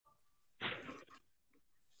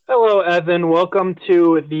Evan. Welcome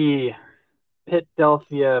to the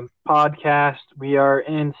Pitdelphia podcast. We are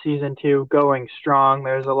in season 2, going strong.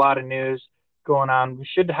 There's a lot of news going on. We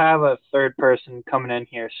should have a third person coming in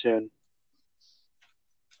here soon.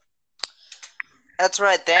 That's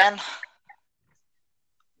right, Dan.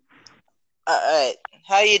 Alright,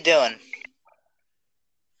 how you doing?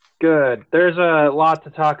 Good. There's a lot to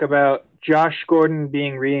talk about. Josh Gordon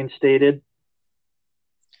being reinstated.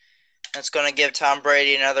 That's going to give Tom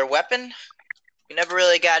Brady another weapon. We never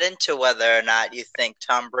really got into whether or not you think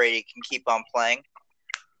Tom Brady can keep on playing.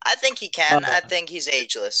 I think he can. I think he's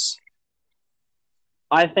ageless.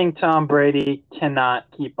 I think Tom Brady cannot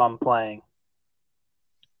keep on playing.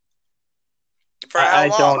 For how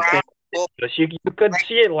long? don't think you could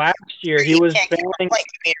see it last year. He was failing. You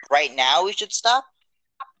mean right now we should stop?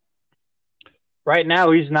 Right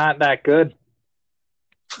now, he's not that good.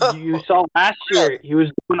 You saw last year, he was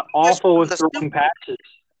doing awful with throwing passes.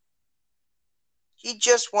 He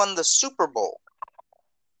just won the Super Bowl.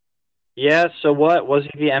 Yeah, so what? Was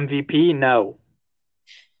he the MVP? No.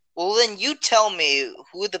 Well, then you tell me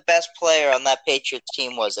who the best player on that Patriots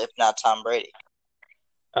team was, if not Tom Brady.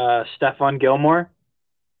 Stephon Gilmore?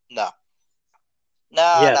 No. He's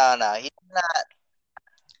not.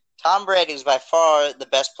 Tom Brady was by far the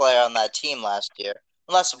best player on that team last year.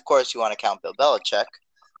 Unless, of course, you want to count Bill Belichick.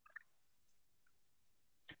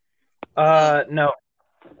 No.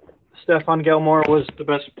 Stephon Gilmore was the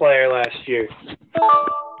best player last year.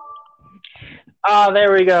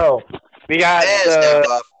 There we go. We got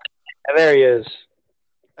there he is.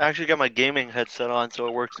 I actually got my gaming headset on, so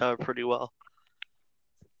it works out pretty well.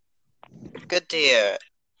 Good to hear.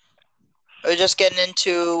 We're just getting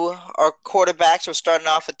into our quarterbacks. We're starting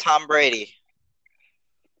off with Tom Brady.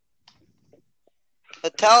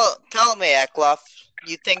 But tell me, Eklof,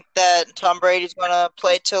 you think that Tom Brady's going to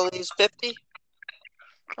play till he's 50?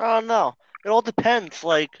 Oh, no. It all depends,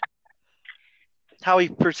 how he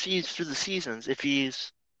proceeds through the seasons. If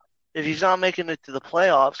he's not making it to the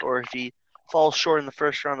playoffs, or if he falls short in the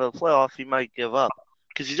first round of the playoffs, he might give up.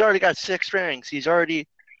 Because he's already got 6 rings. He's already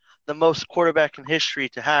the most quarterback in history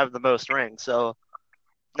to have the most rings. So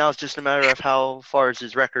now it's just a matter of how far is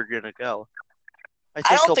his record going to go. I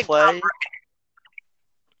think he'll play.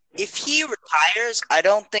 If he retires,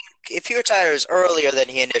 if he retires earlier than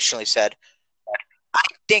he initially said, I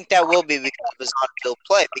think that will be because of his on-field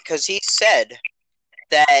play. Because he said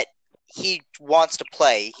that he wants to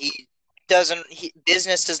play.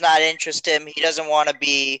 Business does not interest him. He doesn't want to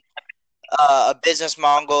be a business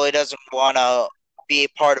mongol. He doesn't want to be a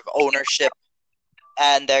part of ownership.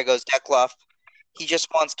 And there goes Dekloff. He just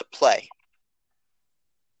wants to play.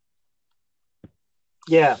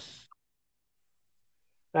 Yeah.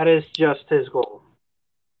 That is just his goal.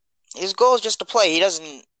 His goal is just to play. He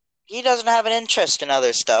doesn't have an interest in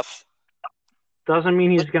other stuff. Doesn't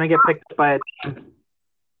mean he's going to get picked up by a team.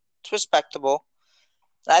 It's respectable.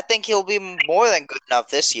 I think he'll be more than good enough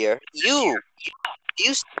this year. Do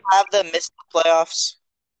you still have them miss the playoffs?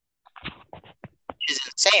 Which is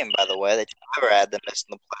insane, by the way, that you never had them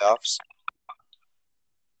missing the playoffs.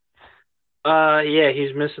 Yeah,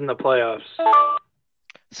 he's missing the playoffs.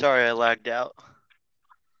 Sorry, I lagged out.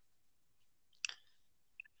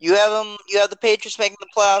 You have the Patriots making the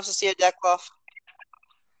playoffs this year, Dekloff?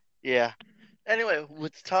 Yeah. Anyway,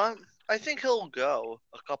 with Tom, I think he'll go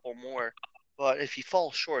a couple more. But if he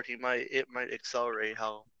falls short, it might accelerate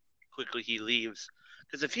how quickly he leaves.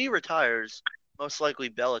 Because if he retires, most likely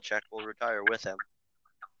Belichick will retire with him.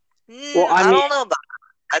 Well, I don't know about that.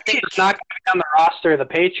 I think he's not going to be on the roster of the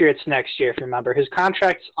Patriots next year, if you remember. His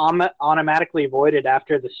contract's automatically voided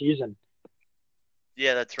after the season.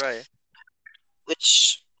 Yeah, that's right.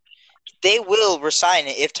 Which they will resign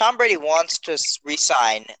it. If Tom Brady wants to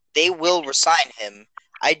resign, they will resign him.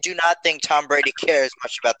 I do not think Tom Brady cares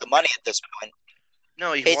much about the money at this point.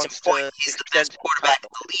 No, he wants to. He's the best quarterback in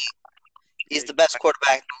the league. He's the best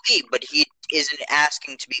quarterback in the league, but he isn't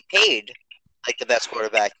asking to be paid like the best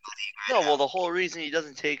quarterback in the league. Well, the whole reason he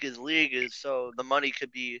doesn't take his league is so the money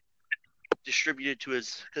could be distributed to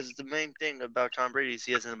his. Because the main thing about Tom Brady is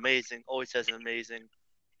he always has an amazing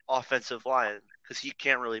offensive line because he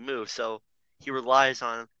can't really move. So he relies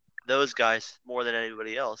on those guys more than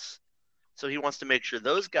anybody else. So he wants to make sure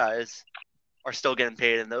those guys are still getting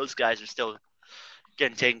paid and those guys are still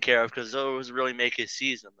getting taken care of because those really make his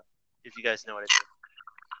season, if you guys know what I mean.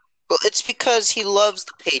 Well, it's because he loves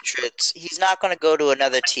the Patriots. He's not going to go to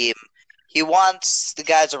another team. He wants the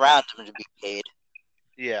guys around him to be paid.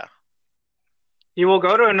 Yeah. He will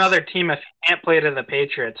go to another team if he can't play to the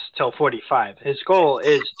Patriots till 45. His goal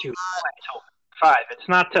is to play till 45. It's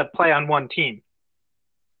not to play on one team.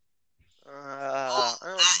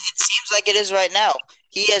 it seems like it is right now.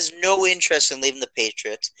 He has no interest in leaving the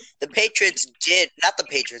Patriots. The Patriots did, not the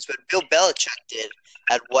Patriots, but Bill Belichick did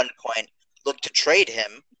at one point look to trade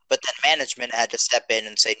him, but then management had to step in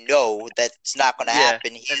and say, no, that's not going to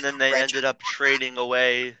happen. And then they ended up trading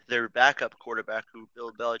away their backup quarterback who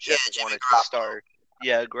Bill Belichick wanted to start.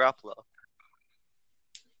 Yeah, Garoppolo.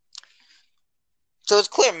 So it's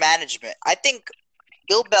clear management. I think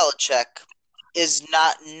Bill Belichick is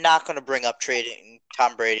not going to bring up trading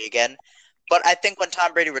Tom Brady again. But I think when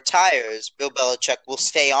Tom Brady retires, Bill Belichick will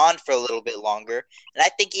stay on for a little bit longer. And I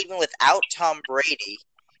think even without Tom Brady,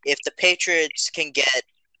 if the Patriots can get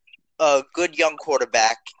a good young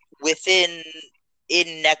quarterback in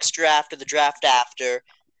next draft or the draft after,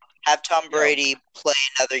 have Tom Brady play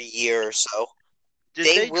another year or so,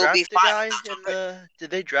 they will be fine. Did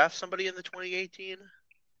they draft somebody in the 2018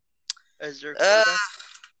 as their quarterback?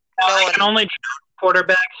 No, they can only draft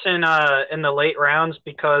quarterbacks in the late rounds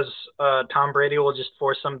because Tom Brady will just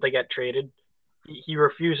force them to get traded. He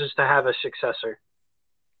refuses to have a successor.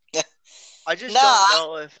 I just don't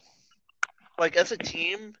know if, like, as a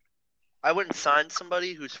team, I wouldn't sign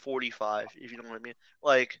somebody who's 45, if you know what I mean.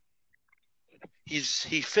 Like, he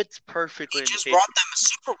fits perfectly. He just brought them a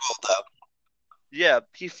Super Bowl, though. Yeah,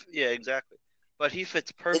 exactly. But he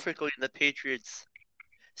fits perfectly in the Patriots'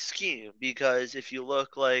 scheme because if you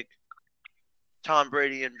look like Tom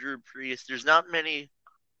Brady and Drew Brees, there's not many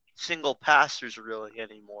single passers really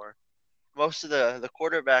anymore. Most of the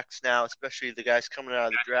quarterbacks now, especially the guys coming out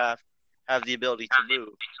of the draft, have the ability to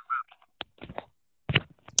move.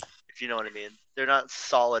 If you know what I mean. They're not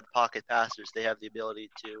solid pocket passers. They have the ability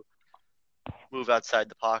to move outside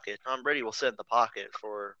the pocket. Tom Brady will sit in the pocket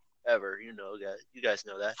forever. You guys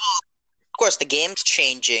know that. Of course, the game's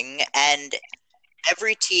changing, and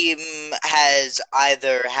every team has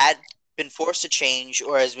either been forced to change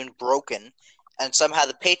or has been broken, and somehow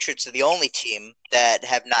the Patriots are the only team that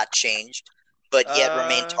have not changed, but yet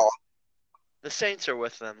remain tall. The Saints are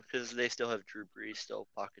with them because they still have Drew Brees still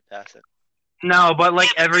pocket passing. No, but like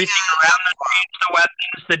everything around the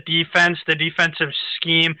weapons, the defense, the defensive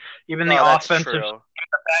scheme, even the offensive scheme,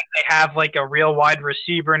 the fact they have like a real wide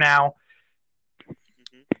receiver now.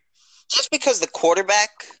 Just because the quarterback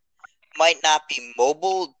might not be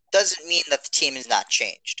mobile doesn't mean that the team is not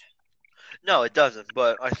changed. No, it doesn't,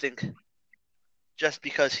 but I think just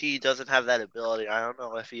because he doesn't have that ability, I don't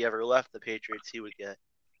know if he ever left the Patriots, he would get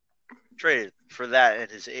traded for that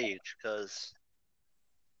at his age, because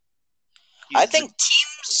I think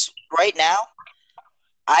teams right now,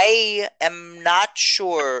 I am not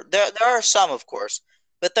sure. There are some, of course,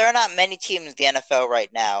 but there are not many teams in the NFL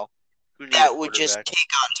right now that would just take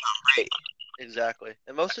on Tom Brady. Exactly.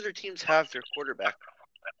 And most of their teams have their quarterback.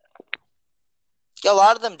 A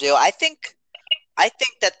lot of them do. I think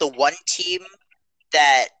that the one team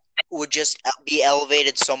that would just be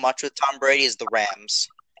elevated so much with Tom Brady is the Rams.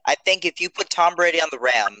 I think if you put Tom Brady on the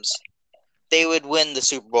Rams, they would win the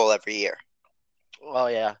Super Bowl every year.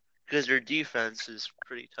 Well, yeah, because their defense is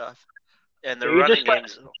pretty tough, and their running game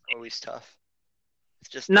is always tough. It's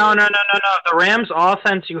just no. The Rams'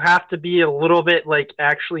 offense, you have to be a little bit like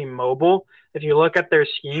actually mobile. If you look at their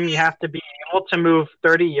scheme, you have to be able to move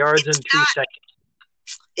 30 yards in 2 seconds.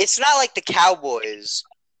 It's not like the Cowboys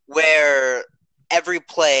where every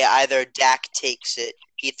play either Dak takes it,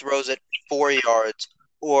 he throws it 4 yards,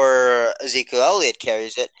 or Ezekiel Elliott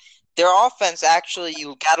carries it. Their offense, actually,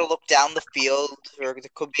 you got to look down the field, or there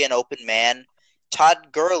could be an open man. Todd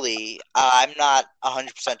Gurley, I'm not 100%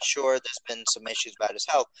 sure. There's been some issues about his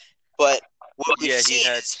health, but what we've seen he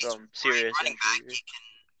had is some serious running back. He can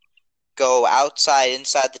go outside,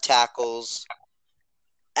 inside the tackles,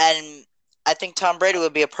 and I think Tom Brady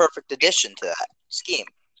would be a perfect addition to that scheme.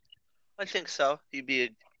 I think so. He'd be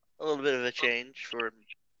a little bit of a change for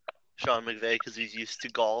Sean McVay because he's used to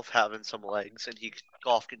golf having some legs, and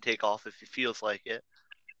golf can take off if he feels like it.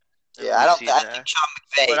 Yeah, I think Sean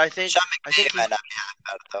McVay. But I think might not be happy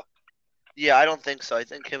about it though. Yeah, I don't think so. I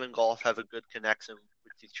think him and Golf have a good connection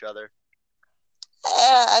with each other.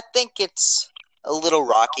 I think it's a little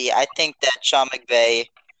rocky. I think that Sean McVay,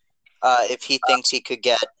 if he thinks he could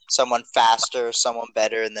get someone faster, someone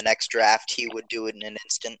better in the next draft, he would do it in an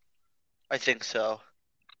instant. I think so.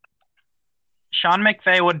 Sean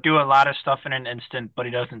McVay would do a lot of stuff in an instant, but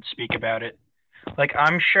he doesn't speak about it. Like,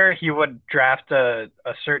 I'm sure he would draft a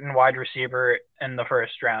certain wide receiver in the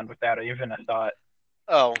first round without even a thought.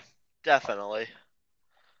 Oh, definitely.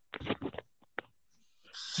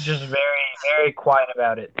 Just very, very quiet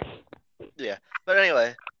about it. Yeah. But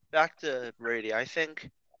anyway, back to Brady. I think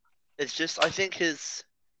his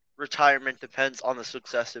retirement depends on the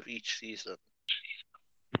success of each season.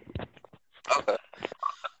 Okay.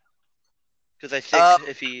 Because I think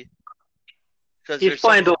if he, because He's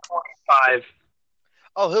playing till 25.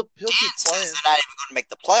 he'll Dan keep says playing. they're not even going to make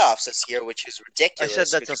the playoffs this year, which is I ridiculous. said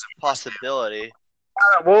that's a because possibility.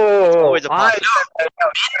 Whoa! always a possibility.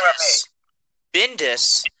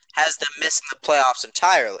 Bindus has them missing the playoffs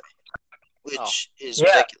entirely, which is Yeah.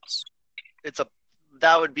 ridiculous.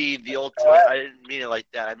 That would be the ultimate. I didn't mean it like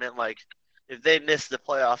that. I meant like if they miss the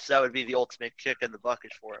playoffs, that would be the ultimate kick in the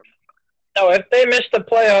bucket for him. No, if they miss the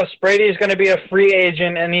playoffs, Brady's going to be a free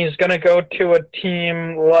agent, and he's going to go to a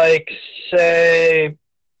team like, say,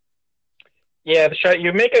 yeah,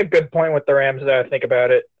 you make a good point with the Rams there. Think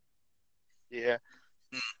about it. Yeah.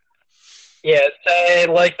 Yeah, say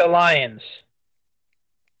like the Lions.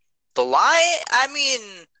 The Lion, I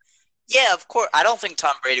mean, yeah, of course. I don't think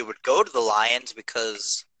Tom Brady would go to the Lions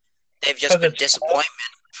because they've just been disappointment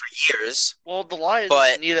for years. Well, the Lions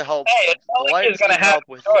need help. Hey, the Lions need help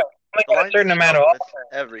with a certain amount of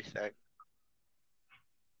everything.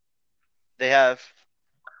 They have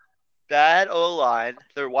bad O-line.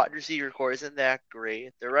 Their wide receiver core isn't that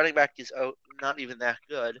great. Their running back is not even that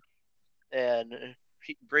good. And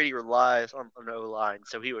Brady relies on an O-line,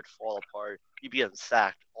 so he would fall apart. He'd be getting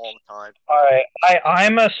sacked all the time. All right.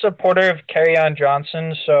 I'm a supporter of Kerryon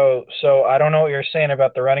Johnson, so I don't know what you're saying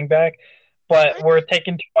about the running back, but we're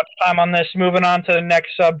taking too much time on this. Moving on to the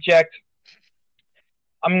next subject.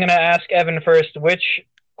 I'm going to ask Evan first, which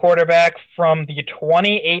quarterback from the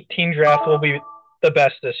 2018 draft will be the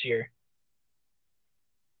best this year?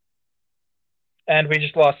 And we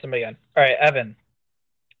just lost him again. All right, Evan.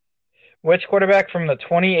 Which quarterback from the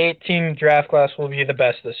 2018 draft class will be the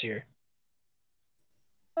best this year?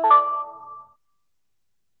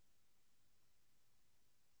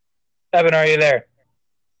 Evan, are you there?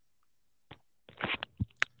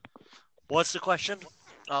 What's the question?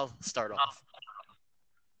 I'll start off.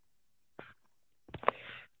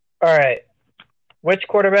 All right. Which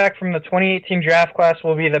quarterback from the 2018 draft class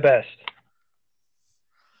will be the best?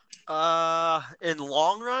 In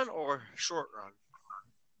long run or short run?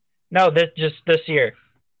 No, just this year.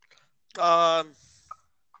 I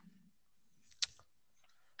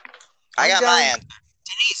got my answer. It's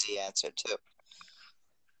an easy answer, too.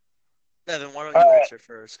 Evan, why don't you answer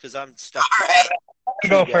first? Because I'm stuck. All right.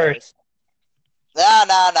 Go first.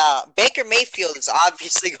 No. Baker Mayfield is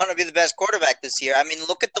obviously going to be the best quarterback this year. I mean,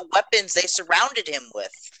 look at the weapons they surrounded him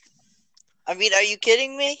with. I mean, are you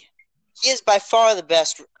kidding me? He is by far the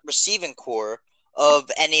best receiving core of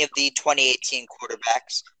any of the 2018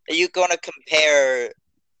 quarterbacks. Are you going to compare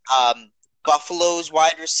Buffalo's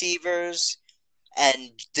wide receivers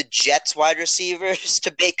and the Jets wide receivers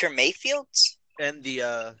to Baker Mayfield's? And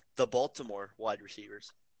the Baltimore wide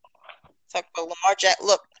receivers. Talk about Lamar Jackson.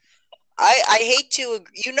 Look, I hate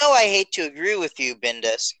to agree with you,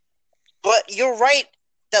 Bindus, but you're right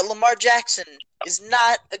that Lamar Jackson is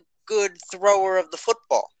not a good thrower of the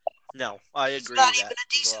football. No, I agree. He's not even a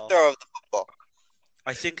decent thrower of the football.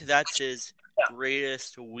 I think that's his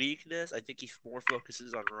greatest weakness. I think he more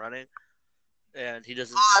focuses on running, and he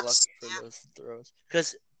doesn't look for those throws.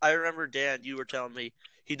 Because I remember, Dan, you were telling me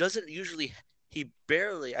he doesn't usually. He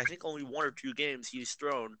barely. I think only 1 or 2 games he's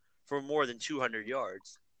thrown for more than 200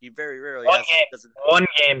 yards. He very rarely has. One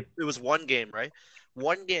game. It was one game, right?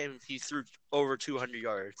 One game he threw over 200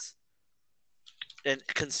 yards. And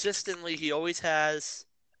consistently, he always has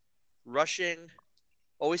rushing.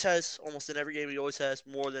 Always has, almost in every game, he always has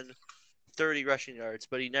more than 30 rushing yards.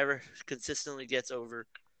 But he never consistently gets over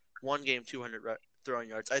one game 200 throwing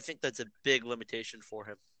yards. I think that's a big limitation for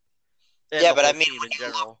him. And yeah, but I mean, in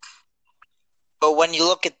general. But when you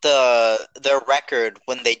look at their record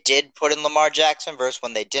when they did put in Lamar Jackson versus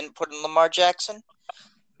when they didn't put in Lamar Jackson,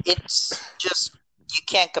 it's just you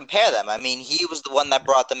can't compare them. I mean, he was the one that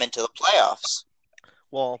brought them into the playoffs.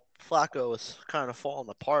 Well, Flacco was kind of falling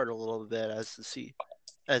apart a little bit as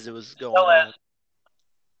it was going on.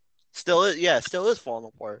 Still is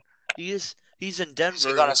falling apart. He's in Denver. Is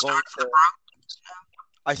he gonna start for the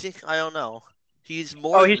Broncos? I don't know. He's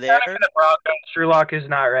more he's there. starting for the Broncos. Drew Lock is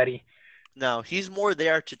not ready. No, he's more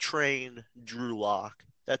there to train Drew Lock.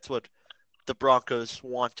 That's what the Broncos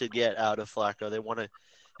want to get out of Flacco. They want to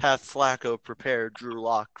have Flacco prepare Drew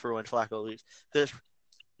Lock for when Flacco leaves. Because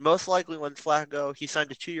most likely when Flacco, he signed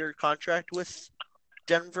a 2-year contract with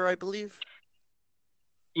Denver, I believe.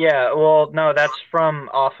 Yeah, well, no, that's from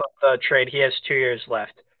off of the trade. He has 2 years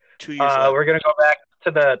left. 2 years left. We're going to go back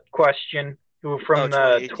to the question from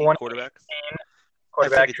the 2018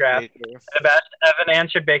 quarterback draft. The best. Evan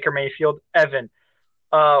answered Baker Mayfield. Evan,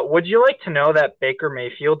 would you like to know that Baker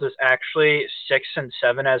Mayfield is actually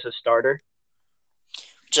 6-7 as a starter?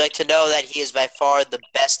 Would you like to know that he is by far the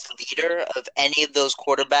best leader of any of those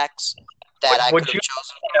quarterbacks that I Would could you have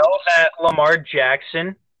chosen. know that Lamar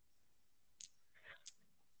Jackson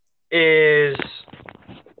is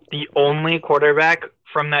the only quarterback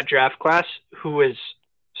from that draft class who has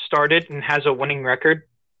started and has a winning record?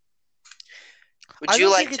 Would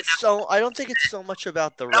you like to know? I don't think it's so much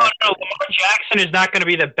about the No, record. Lamar Jackson is not going to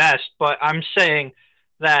be the best, but I'm saying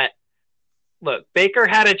that, look, Baker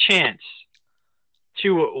had a chance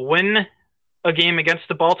to win a game against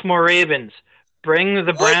the Baltimore Ravens, bring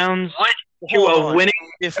the Browns to Hold a on. winning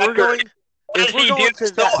If we're record. going, What if does we're he going do?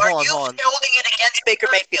 to that, So are hold you on. holding it against Baker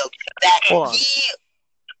Mayfield that Hold on.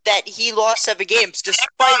 he lost 7 games despite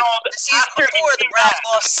Donald, the season after he before the came Browns back.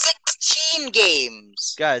 lost 16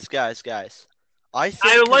 games? Guys. I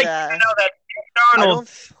think I would like that to know that I Donald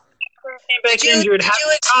don't. came back injured. Did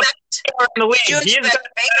you expect in the league. Did you He's expect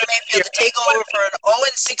got Baker Mayfield to take over for an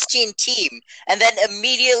 0-16 team and then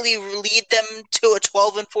immediately lead them to a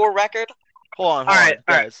 12-4 record? Hold on, All right.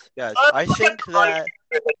 guys. I think that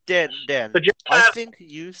Dan. So just I have think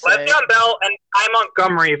you say Le'Veon Bell and Ty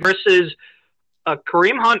Montgomery versus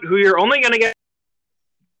Kareem Hunt, who you're only going to get,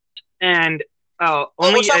 and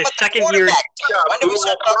only we're a second year. When did we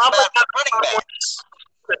start talking about running backs?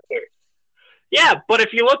 Yeah, but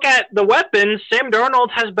if you look at the weapons, Sam Darnold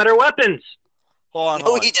has better weapons. hold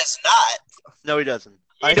No, on. he does not. No, he doesn't.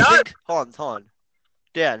 He does. Think. Hold on.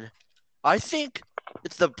 Dan, I think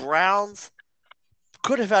it's the Browns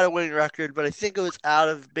could have had a winning record, but I think it was out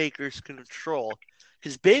of Baker's control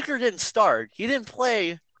because Baker didn't start. He didn't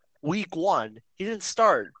play week 1. He didn't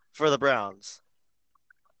start for the Browns.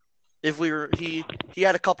 He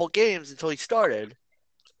had a couple games until he started,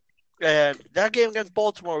 and that game against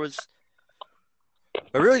Baltimore was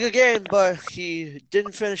a really good game, but he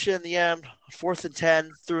didn't finish it in the end. 4th and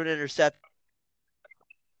 10, threw an interception,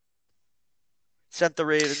 sent the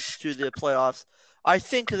Ravens to the playoffs. I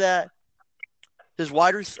think that his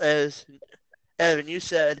as Evan, you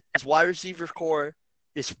said, his wide receiver core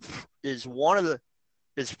is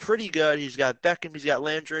pretty good. He's got Beckham, he's got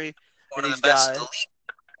Landry, One and of he's the best in got the league.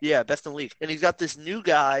 yeah, best in the league. And he's got this new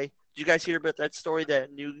guy. Did you guys hear about that story?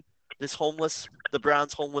 The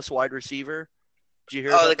Browns homeless wide receiver. Did you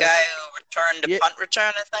hear? Oh, about the that? guy who returned to punt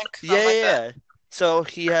return, I think. Something like that. So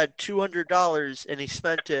he had $200 and he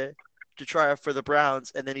spent it to try out for the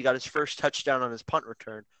Browns, and then he got his first touchdown on his punt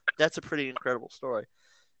return. That's a pretty incredible story,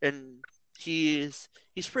 and he's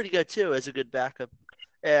pretty good too as a good backup.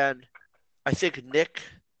 And I think Nick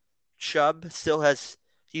Chubb still has.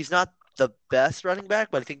 He's not the best running back,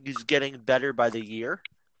 but I think he's getting better by the year.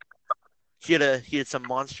 He had some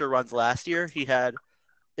monster runs last year. He had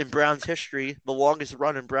in Browns history the longest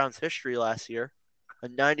run in Browns history last year, a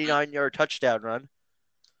 99-yard touchdown run.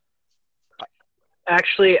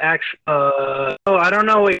 Actually, I don't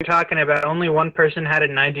know what you're talking about. Only one person had a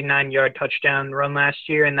 99-yard touchdown run last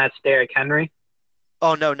year, and that's Derrick Henry.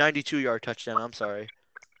 Oh no, 92-yard touchdown. I'm sorry,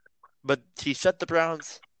 but he set the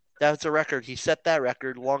Browns. That's a record. He set that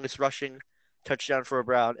record, longest rushing touchdown for a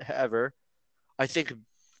Brown ever. I think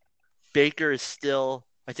Baker is still.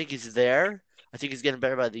 I think he's there. I think he's getting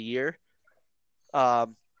better by the year.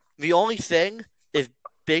 The only thing, if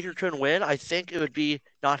Baker couldn't win, I think it would be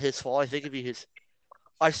not his fault. I think it'd be his.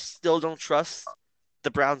 I still don't trust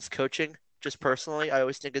the Browns coaching. Just personally, I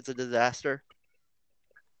always think it's a disaster.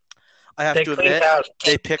 I have to admit,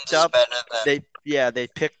 they picked up. They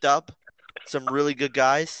picked up some really good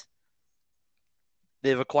guys.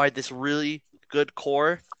 They've acquired this really good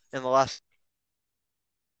core in the last.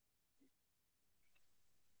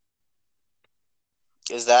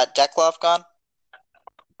 Is that Dekloff gone?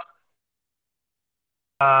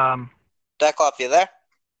 Dekloff, you there?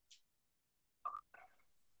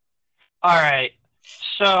 All right.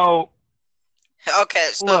 So Okay,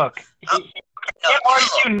 so look, you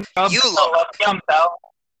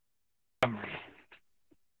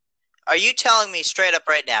are you telling me straight up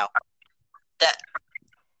right now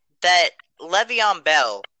that Le'Veon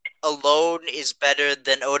Bell alone is better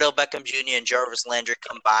than Odell Beckham Jr. and Jarvis Landry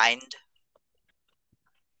combined?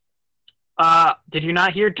 Did you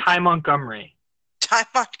not hear Ty Montgomery? Ty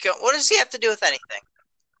Montgomery. What does he have to do with anything?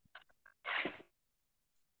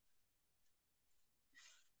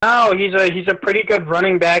 No, he's a pretty good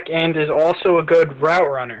running back and is also a good route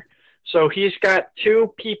runner. So he's got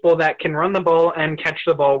two people that can run the ball and catch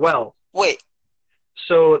the ball well. Wait.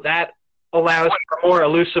 So that allows for more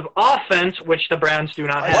elusive offense, which the Browns do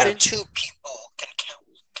not have. What two people can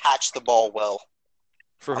catch the ball well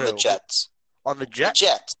For on who? the Jets? On the The Jets?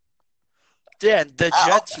 Jets. Dan, the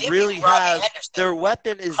Jets maybe really Robbie have Henderson. their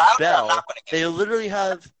weapon is Crowder, I'm Bell. not gonna give They you. literally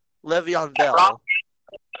have Le'Veon Bell.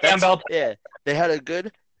 Bell. Yeah, they had a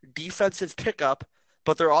good defensive pickup,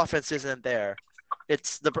 but their offense isn't there.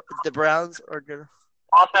 It's the Browns are gonna.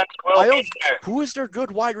 Offense will be there. Who is their good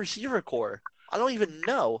wide receiver core? I don't even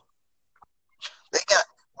know. They got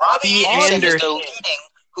Robbie Anderson is Anderson. the leading,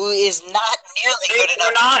 who is not nearly good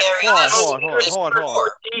They're enough not. to carry Hold this on.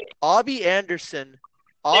 core. Abby Anderson.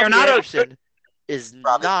 They're Abby not a Anderson is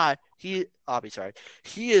Robbie. not. Sorry.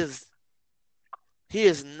 He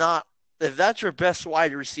is not. If that's your best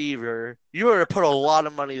wide receiver, you are to put a lot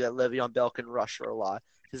of money that Le'Veon Bell can rush for a lot,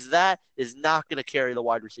 because that is not going to carry the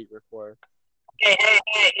wide receiver core. Hey,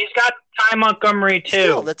 he's got Ty Montgomery too.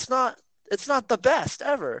 Still, it's not the best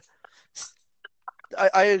ever.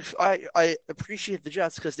 I appreciate the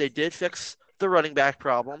Jets because they did fix the running back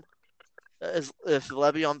problem. If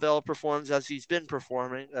Le'Veon Bell performs as he's been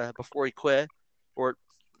performing before he quit, or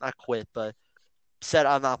not quit, but said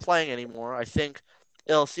I'm not playing anymore, I think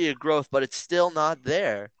it'll see a growth, but it's still not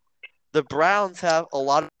there. The Browns have a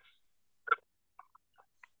lot of.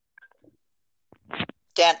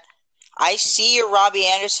 Dan, I see your Robbie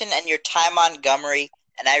Anderson and your Ty Montgomery,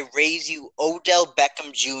 and I raise you Odell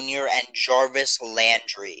Beckham Jr. and Jarvis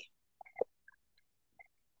Landry.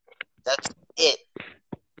 That's it.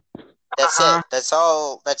 That's it. That's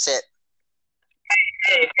all. That's it.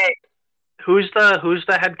 Hey. Who's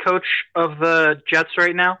the head coach of the Jets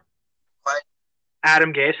right now? What?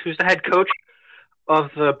 Adam Gase. Who's the head coach of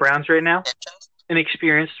the Browns right now? Kitchens?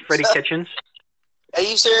 Inexperienced Freddie Kitchens. Are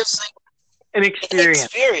you seriously?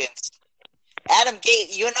 Inexperienced. Adam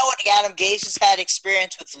Gase. You know what? Adam Gase has had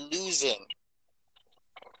experience with losing.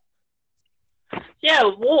 Yeah,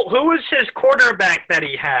 well, who was his quarterback that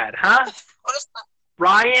he had, huh? What is that?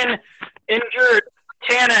 Ryan injured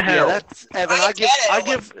Tannehill. Yeah, that's Evan. I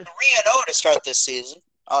give 3-0 to start this season.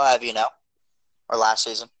 I'll have you know, or last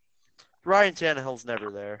season. Ryan Tannehill's never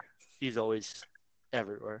there. He's always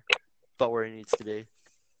everywhere, but where he needs to be.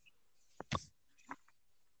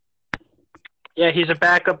 Yeah, he's a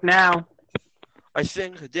backup now. I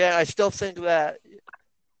still think that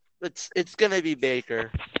it's gonna be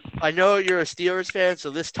Baker. I know you're a Steelers fan, so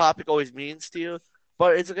this topic always means to you,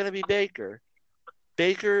 but it's gonna be Baker.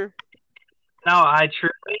 Baker. No, I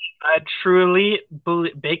truly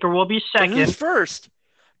believe Baker will be second. Who's first?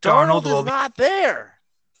 Darnold Darnold will is be- not there.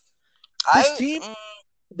 This team,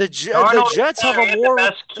 the Darnold Jets have a more.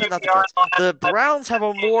 best Not the QBR Jets. The Browns have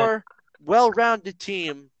a more well-rounded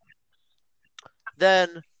team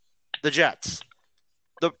than the Jets.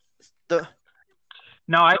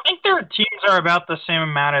 No, I think their teams are about the same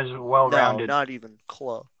amount as No, well-rounded. not even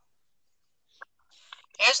close.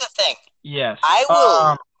 Here's the thing. Yes. I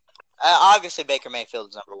will. Obviously, Baker Mayfield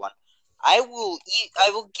is number one. I will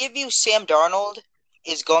give you Sam Darnold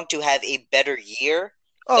is going to have a better year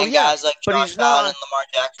Oh than yeah, guys like but Josh he's Allen not and Lamar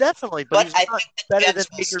Jackson. definitely. But But he's I not think the better than Jets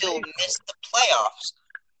will Baker still Mayfield. miss the playoffs.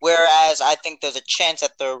 Whereas I think there's a chance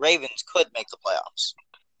that the Ravens could make the playoffs.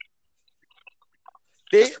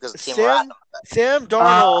 Just because the team around them. Sam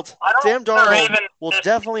Darnold, I don't Sam think the Darnold Ravens- will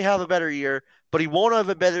definitely have a better year, but he won't have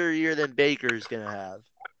a better year than Baker's gonna have.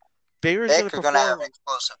 Baker's Baker's gonna going to have perform. an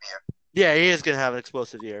explosive year. Yeah, he is gonna have an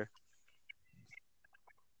explosive year.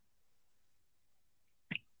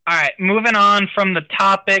 All right, moving on from the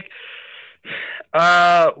topic.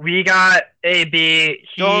 We got AB.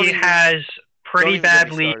 Don't He even- has pretty Don't even get me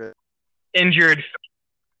badly started. injured.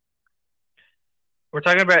 We're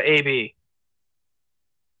talking about AB.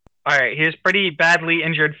 All right, he has pretty badly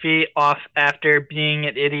injured feet off after being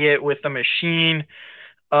an idiot with a machine,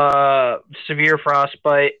 severe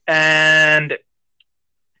frostbite, and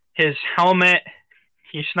his helmet.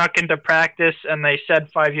 He snuck into practice, and they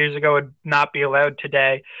said 5 years ago would not be allowed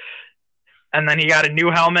today. And then he got a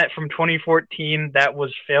new helmet from 2014 that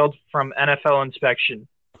was failed from NFL inspection.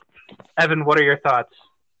 Evan, what are your thoughts?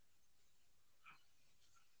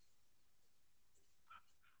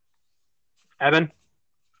 Evan?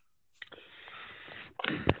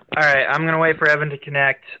 All right, I'm going to wait for Evan to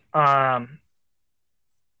connect.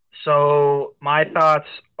 So my thoughts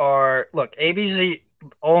are, look, AB's the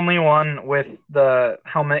only one with the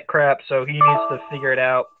helmet crap, so he needs to figure it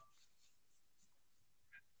out.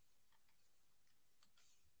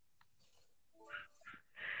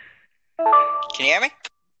 Can you hear me?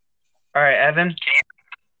 All right, Evan?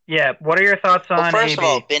 Yeah, what are your thoughts on Well, first AB? of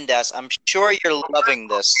all, Bindas, I'm sure you're loving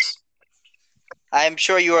this. I'm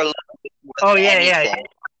sure you are loving it more Oh, than yeah. anything.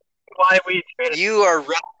 Why we traded You are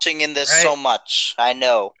relishing in this Right. so much. I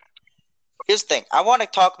know. Here's the thing. I want to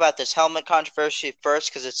talk about this helmet controversy first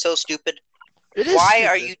because it's so stupid. It is Why stupid.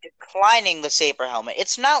 are you declining the safer helmet?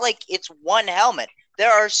 It's not like it's one helmet.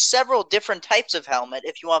 There are several different types of helmet.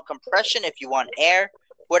 If you want compression, if you want air,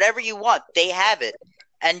 whatever you want, they have it.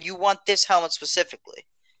 And you want this helmet specifically.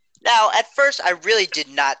 Now, at first, I really did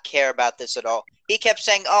not care about this at all He kept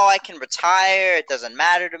saying, "Oh, I can retire. It doesn't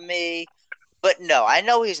matter to me." But no, I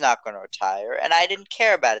know he's not going to retire, and I didn't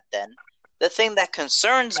care about it then. The thing that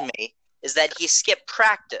concerns me is that he skipped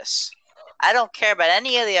practice. I don't care about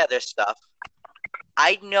any of the other stuff.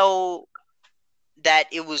 I know that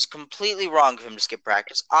it was completely wrong for him to skip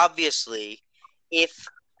practice. Obviously, if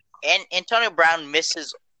Antonio Brown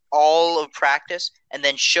misses all of practice and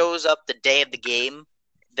then shows up the day of the game,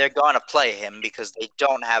 they're going to play him because they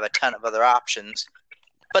don't have a ton of other options.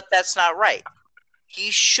 But that's not right. He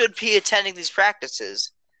should be attending these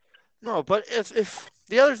practices. No, but if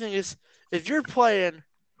the other thing is, if you're playing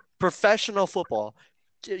professional football,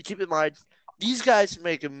 keep in mind these guys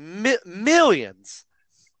make millions,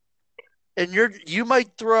 and you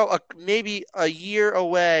might throw maybe a year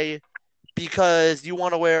away because you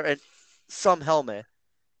want to wear some helmet.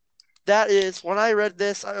 That is, when I read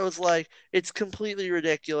this, I was like, it's completely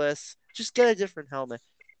ridiculous. Just get a different helmet.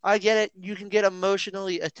 I get it. You can get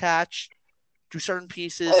emotionally attached to certain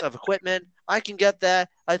pieces of equipment. I can get that.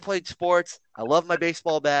 I played sports. I love my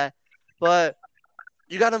baseball bat. But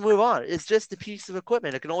you got to move on. It's just a piece of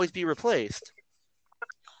equipment. It can always be replaced.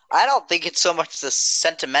 I don't think it's so much the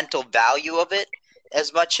sentimental value of it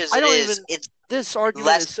as much as this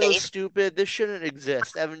argument is so stupid. This shouldn't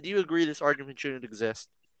exist. Evan, do you agree this argument shouldn't exist?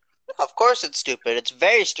 Of course it's stupid. It's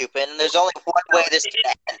very stupid, and there's only one way this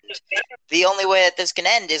can end. The only way that this can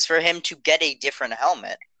end is for him to get a different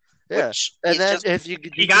helmet. Yeah, and then if you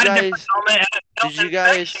got a different helmet, did you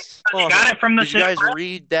guys got it from the did you guys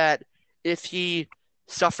read that if he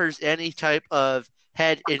suffers any type of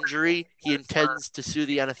head injury, he intends to sue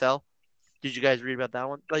the NFL? Did you guys read about that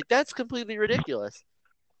one? Like, that's completely ridiculous.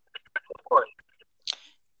 Of course.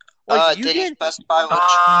 Like, did he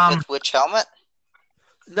specify with which helmet?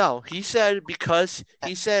 No, he said because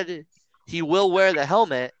he said he will wear the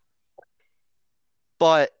helmet,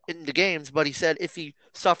 but in the games. But he said if he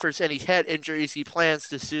suffers any head injuries, he plans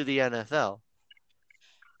to sue the NFL.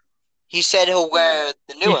 He said he'll wear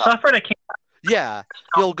the new helmet. Yeah,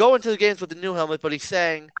 he'll go into the games with the new helmet, but he's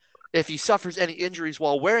saying if he suffers any injuries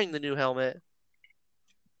while wearing the new helmet,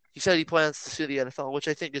 he said he plans to sue the NFL, which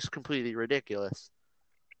I think is completely ridiculous.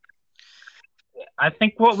 I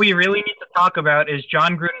think what we really need to talk about is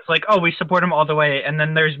John Gruden's like, oh, we support him all the way. And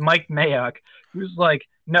then there's Mike Mayock, who's like,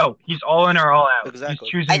 no, he's all in or all out. Exactly.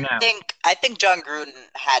 He's choosing now. I think John Gruden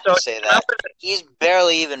had to say that. He's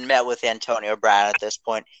barely even met with Antonio Brown at this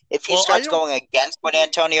point. If he starts going against what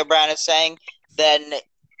Antonio Brown is saying, then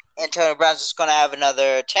Antonio Brown's just going to have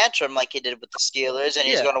another tantrum like he did with the Steelers, and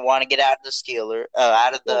he's going to want to get out of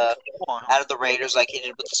the out of the Raiders like he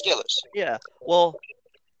did with the Steelers. Yeah, well,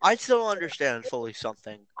 I still understand fully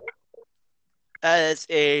something. As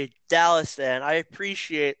a Dallas fan, I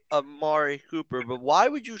appreciate Amari Cooper, but why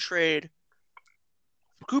would you trade?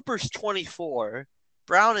 Cooper's 24,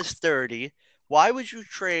 Brown is 30. Why would you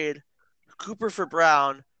trade Cooper for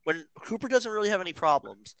Brown when Cooper doesn't really have any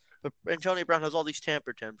problems? But Antonio Brown has all these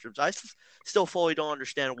temper tantrums. I still fully don't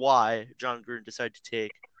understand why John Gruden decided to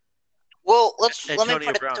take. Well, let me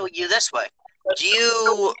put it to you this way: do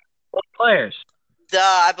you players?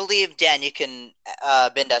 I believe Dan, you can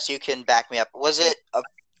Bindas, you can back me up. Was it a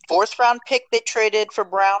 4th round pick they traded for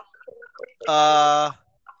Brown? It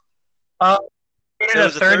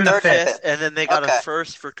was a third and a fifth, and then they got a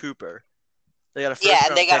first for Cooper. They got a first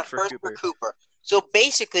and they got a first for Cooper. So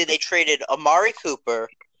basically, they traded Amari Cooper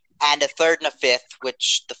and a third and a fifth,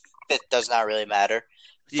 which the fifth does not really matter,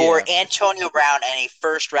 for Antonio Brown and a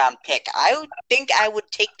 1st round pick. I would think I would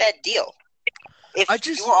take that deal. If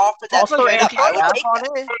you were offered that, I would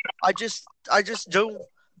take that. I just don't.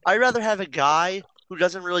 I'd rather have a guy who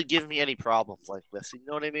doesn't really give me any problems like this. You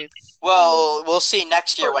know what I mean? Well, we'll see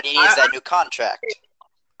next year when he needs that new contract.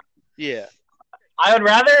 Yeah. I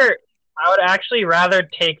would actually rather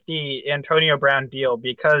take the Antonio Brown deal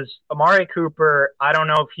because Amari Cooper, I don't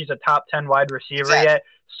know if he's a top 10 wide receiver yet.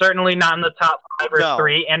 Certainly not in the top 5 or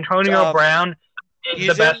 3. Antonio Brown is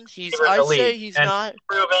the best receiver in the league. Say he's not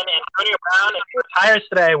proven. Antonio Brown, if he retires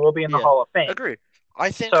today, will be in the Hall of Fame. Agreed.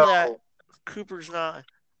 I think that Cooper's not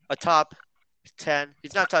a top 10.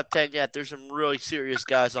 He's not top 10 yet. There's some really serious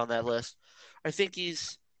guys on that list. I think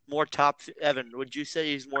he's more top. Evan, would you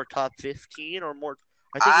say he's more top 15 or more?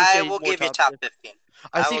 I will give you top 15.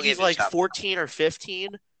 I think he's like 14 or 15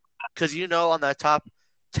 because, on that top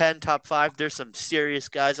 10, top 5, there's some serious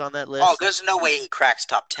guys on that list. Oh, there's no way he cracks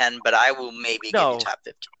top 10, but I will maybe give you top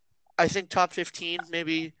 15. I think top 15,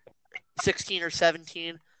 maybe 16 or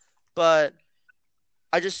 17, but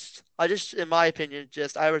I just, in my opinion,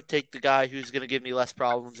 I would take the guy who's going to give me less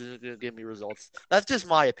problems and is going to give me results. That's just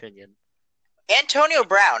my opinion. Antonio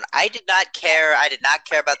Brown, I did not care. I did not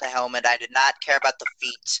care about the helmet. I did not care about the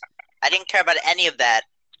feet. I didn't care about any of that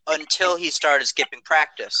until he started skipping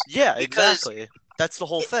practice. Yeah, Because exactly. That's the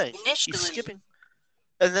whole thing. initially- He's skipping,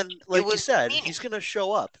 and then, like you was said, meaningless. he's gonna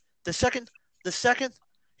show up. The second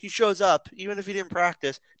he shows up, even if he didn't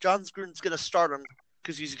practice, John Gruden's gonna start him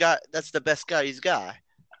because that's the best guy he's got.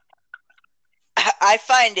 I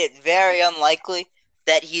find it very unlikely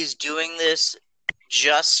that he's doing this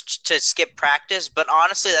just to skip practice, but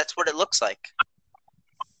honestly, that's what it looks like.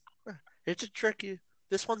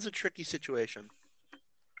 This one's a tricky situation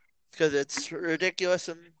because it's ridiculous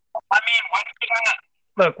and. I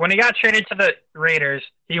mean, when he got traded to the Raiders,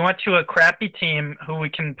 he went to a crappy team who we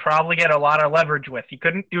can probably get a lot of leverage with. He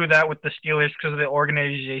couldn't do that with the Steelers because of the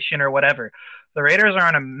organization or whatever. The Raiders are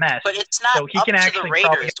in a mess. But it's not So he up can to the actually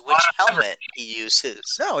probably Raiders get a which lot of helmet he uses.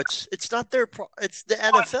 No, it's not their it's the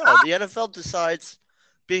NFL. The NFL decides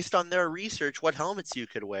based on their research what helmets you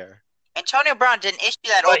could wear. Antonio Brown didn't issue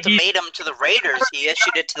that But he- ultimatum to the Raiders. He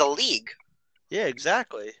issued it to the league. Yeah,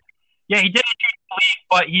 exactly. Yeah, he did issue the league,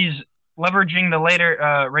 but he's leveraging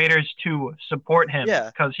the Raiders to support him. Yeah.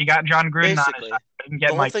 Because he got John Gruden on his Basically, side. He can the get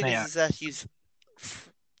whole Mike thing Mayock. is that he's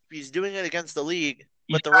doing it against the league,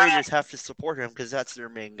 but He's the not- Raiders have to support him because that's their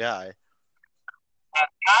main guy.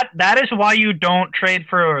 That is why you don't trade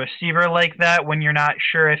for a receiver like that when you're not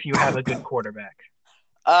sure if you have a good quarterback.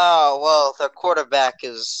 Oh, well, the quarterback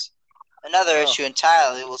is another Oh. issue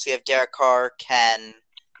entirely. We'll see if Derek Carr can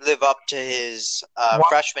live up to his Why-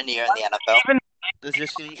 freshman year in the NFL. Even It's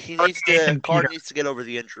just he Or needs to Nathan Carr Peter. needs to get over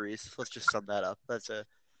the injuries. Let's just sum that up. That's it.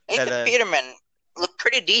 Nathan and, Peterman looked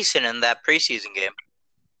pretty decent in that preseason game.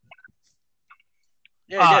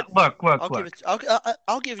 Yeah, he did. look.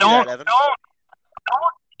 I'll give you Don't that, Evan.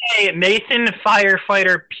 say Nathan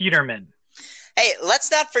Firefighter Peterman. Hey,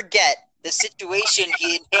 let's not forget the situation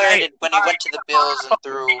he inherited when he went to the Bills and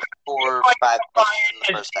threw 4 or 5 buckets in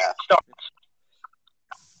the first half.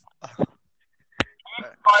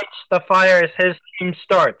 Fights the fires, his team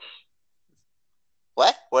starts.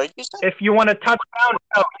 What? What did you say? If you want a touchdown,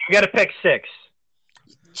 no, you got to pick 6.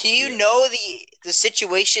 Do you know the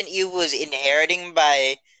situation he was inheriting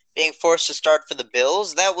by being forced to start for the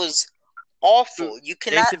Bills? That was awful. You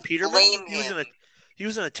cannot Nathan Peterman. blame He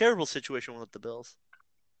was him. in a terrible situation with the Bills.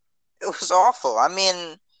 It was awful. I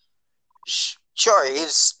mean, sure,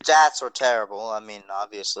 his stats were terrible. I mean,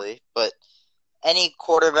 obviously, but any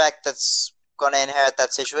quarterback that's going to inherit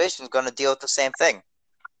that situation is going to deal with the same thing.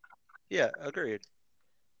 Yeah, agreed.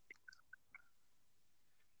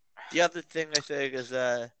 The other thing I think is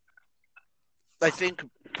that I think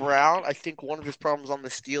Brown. I think one of his problems on the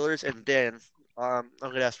Steelers, and Dan, I'm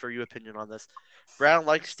going to ask for your opinion on this. Brown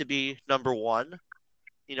likes to be number one.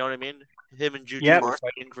 You know what I mean? Him and Juju Yep. were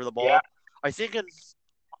fighting for the ball. Yeah. I think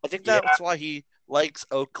that's why he likes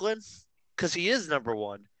Oakland, because he is number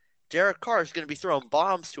one. Derek Carr is going to be throwing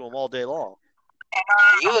bombs to him all day long.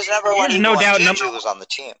 He was number one. There's Even no when doubt Juju number- was on the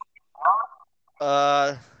team.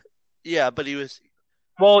 Yeah, but he was.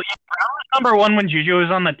 Well, Brown was number 1 when Juju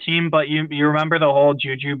was on the team, but you remember the whole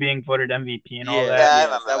Juju being voted MVP and all Yeah, that? I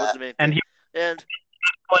remember that was that. the main And thing. he And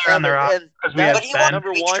player on the roster and because we that- have But he Ben. won-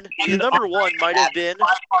 number one, the number one might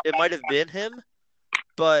have been him,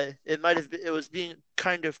 but it was being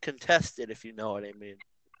kind of contested, if you know what I mean.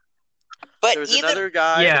 But There was even another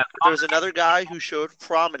guy. Yeah. There was another guy who showed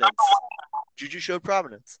prominence. Juju showed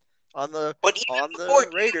prominence on the before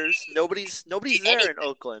Raiders. Nobody's there in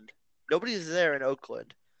Oakland. Nobody's there in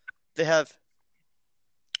Oakland. They have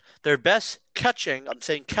their best catching. I'm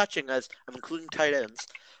saying catching as I'm including tight ends.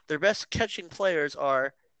 Their best catching players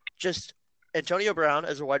are just Antonio Brown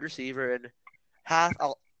as a wide receiver and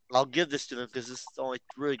I'll give this to them because this is the only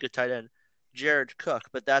really good tight end, Jared Cook.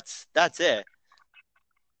 But that's it.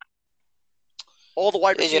 All the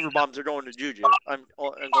wide receiver bombs are going to Juju. I'm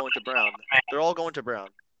going to Brown. They're all going to Brown.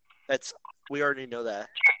 We already know that.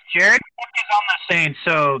 Jared Cook is on the Saints,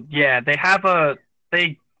 so yeah,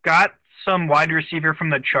 they got some wide receiver from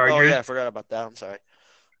the Chargers. Oh yeah, I forgot about that. I'm sorry.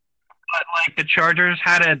 But like the Chargers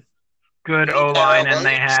had a good Tyrell O line, and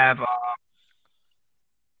they Williams? have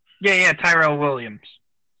Tyrell Williams.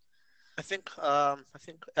 I think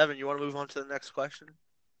Evan, you want to move on to the next question?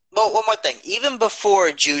 Well, one more thing. Even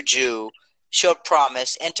before Juju showed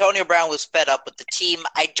promise, Antonio Brown was fed up with the team.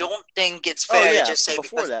 I don't think it's fair to just say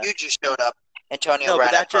before because that. Juju showed up, Antonio No, Brown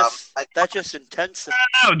but had problems. that just intense.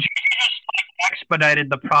 No, Juju just expedited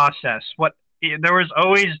the process. There was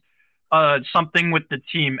always something with the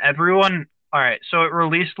team. Everyone. All right, so it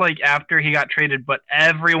released like after he got traded, but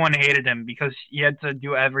everyone hated him because he had to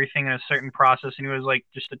do everything in a certain process, and he was like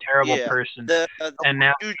just a terrible person. The And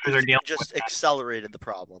now Juju they're dealing just with that. accelerated the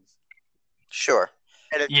problem. Sure.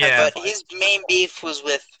 Yeah. But his main beef was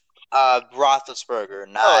with Roethlisberger,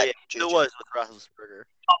 not Oh yeah, Juju. it was with Roethlisberger.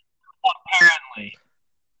 Apparently.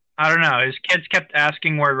 I don't know. His kids kept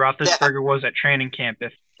asking where Roethlisberger was at training camp.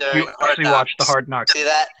 If During you Hard actually watched the Knocks. Hard Knocks. See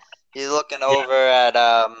that? He's looking over at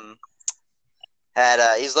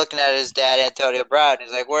he's looking at his dad Antonio Brown.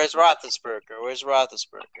 He's like, "Where's Roethlisberger? Where's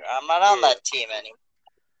Roethlisberger? I'm not on that team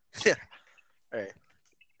anymore." All right.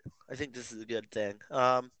 I think this is a good thing.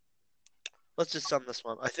 Let's just sum this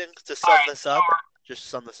one. I think to sum this up, just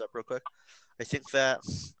sum this up real quick. I think that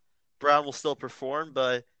Brown will still perform,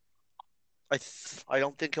 but I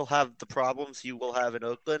don't think he'll have the problems he will have in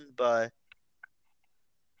Oakland, but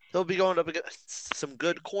he'll be going up against some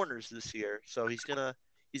good corners this year, so he's gonna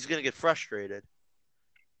get frustrated.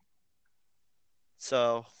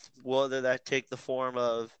 So whether that take the form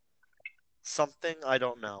of something, I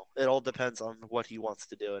don't know. It all depends on what he wants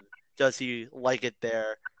to do and does he like it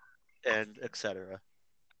there, and etc.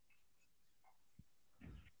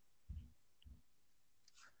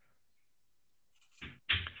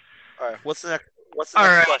 All right, what's the next All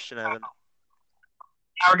right. question, Evan?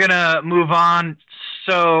 Now we're gonna move on.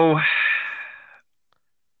 So,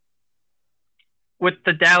 with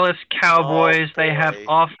the Dallas Cowboys, Oh, they have boy.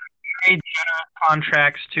 offered very generous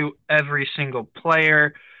contracts to every single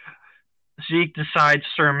player. Zeke decides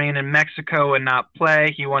to remain in Mexico and not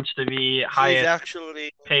play. He wants to be He's highest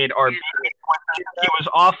actually paid RB. He was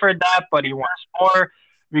offered that, but he wants more.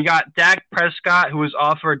 We got Dak Prescott, who was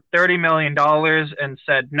offered $30 million and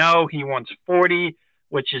said no, he wants 40,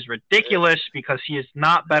 which is ridiculous because he is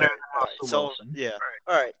not better than Russell Wilson. Yeah.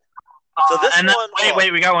 All right. So this and then, one,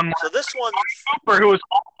 wait, we got one more. So this one, Cooper, who was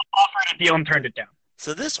also offered a deal and turned it down.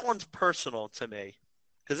 So this one's personal to me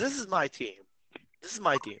because this is my team.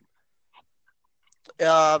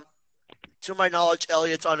 To my knowledge,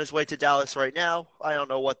 Elliott's on his way to Dallas right now. I don't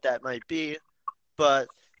know what that might be, but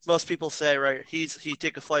most people say he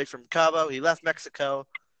took a flight from Cabo. He left Mexico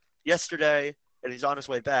yesterday, and he's on his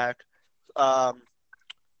way back. I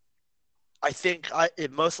think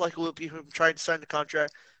it most likely will be him trying to sign the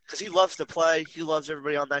contract because he loves to play. He loves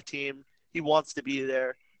everybody on that team. He wants to be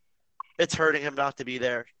there. It's hurting him not to be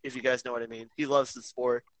there, if you guys know what I mean. He loves the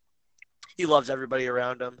sport. He loves everybody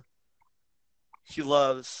around him. He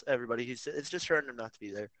loves everybody. It's just hurting him not to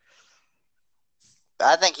be there.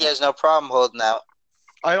 I think he has no problem holding out.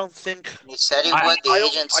 I don't think he said he would. The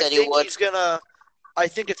agent said he would. I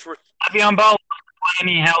think it's for Le'Veon Bell when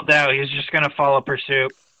he held out. He's just gonna follow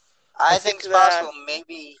pursuit. I think it's possible.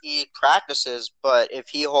 Maybe he practices, but if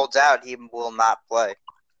he holds out, he will not play.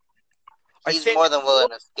 He's more than willing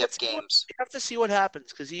to skip games. You have to see what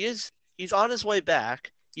happens because he's on his way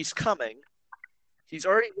back. He's coming. He's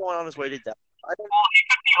already going on his way to Dallas. He could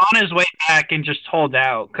be on his way back and just hold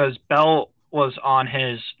out because Bell was on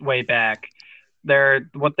his way back.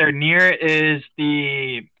 What they're near is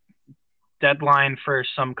the deadline for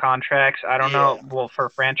some contracts. I don't know. Well, for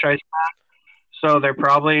franchise tag. So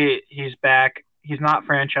he's back. He's not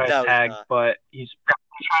franchise tagged, but he's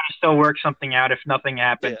trying to still work something out. If nothing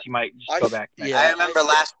happens, he might just go back. I remember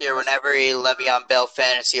last year when every Le'Veon Bell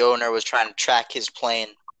fantasy owner was trying to track his plane.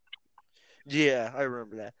 Yeah, I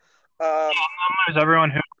remember that. There's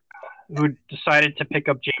everyone who decided to pick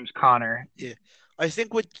up James Conner. Yeah, I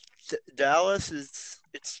think with Dallas it's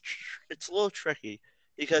a little tricky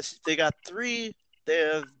because they got three. They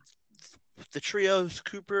have the trios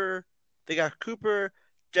Cooper. They got Cooper,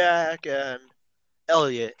 Dak, and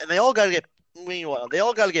Elliott, and they all got to get. Meanwhile, they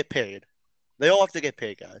all got to get paid. They all have to get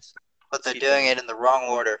paid, guys. But they're doing it in the wrong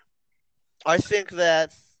order. I think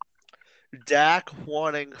that Dak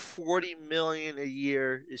wanting $40 million a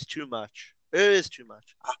year is too much. It is too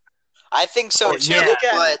much. I think so too.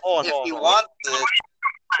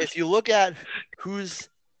 If you look at who's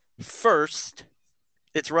first,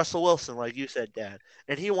 it's Russell Wilson, like you said, Dad,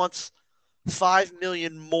 and he wants $5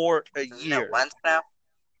 million more a year. Wentz now?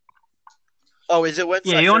 Oh, is it Wentz?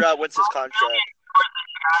 I forgot Wentz's contract.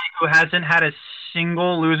 Who hasn't had a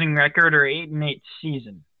single losing record or 8-8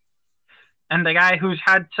 season. And the guy who's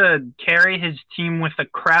had to carry his team with a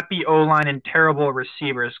crappy O-line and terrible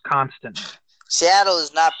receivers constantly. Seattle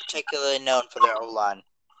is not particularly known for their O-line.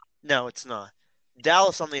 No, it's not.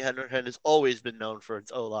 Dallas, on the other hand, has always been known for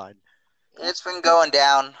its O-line. It's been going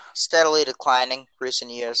down, steadily declining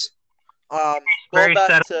recent years. Very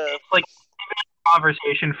sad. It's like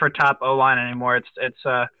conversation for top O-line anymore. It's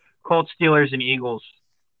Colts, Steelers, and Eagles.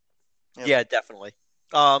 Yep. Yeah, definitely.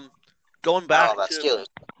 Going back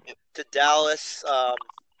to Dallas, I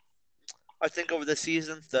think over the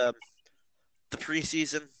season, the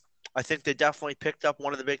preseason, I think they definitely picked up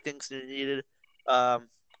one of the big things they needed.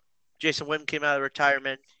 Jason Witten came out of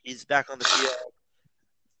retirement. He's back on the field.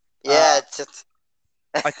 Yeah,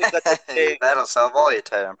 I think that's a big. that'll solve all your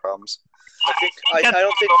tight end problems. I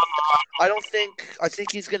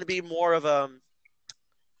think he's going to be more of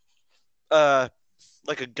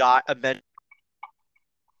like a guy, a mentor.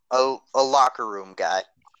 A locker room guy.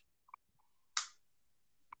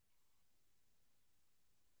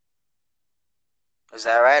 Is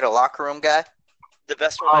that right? A locker room guy? The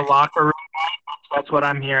best one. A locker room. That's what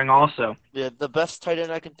I'm hearing also. Yeah, the best tight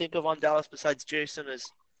end I can think of on Dallas besides Jason is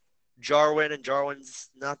Jarwin, and Jarwin's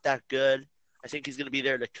not that good. I think he's going to be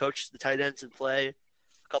there to coach the tight ends and play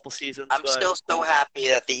a couple seasons. I'm still so happy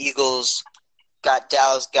that the Eagles got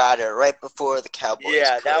Dallas Goedert right before the Cowboys.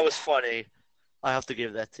 Yeah, that could. was funny. I have to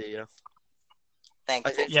give that to you. Thank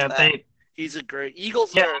you. Yeah, He's a great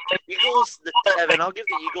Eagles. Yeah. Evan, I'll give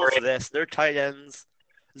the Eagles this. Their tight ends,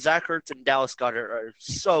 Zach Ertz and Dallas Goedert, are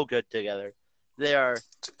so good together. They are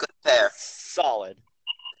It's a good pair. solid.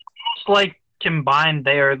 It's like combined,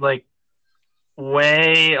 they are like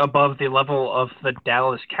way above the level of the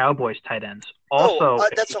Dallas Cowboys tight ends. Also,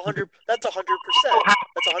 that's 100%. That's 100%.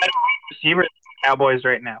 Receivers Cowboys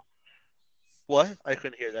right now. What? I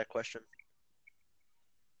couldn't hear that question.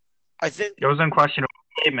 I think It was an unquestionable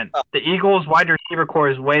statement. The Eagles wide receiver core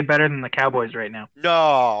is way better than the Cowboys right now.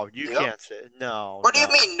 no, you Yep. can't say it. No. What do no.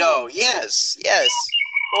 you mean, no? Yes.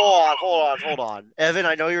 Hold on. Evan,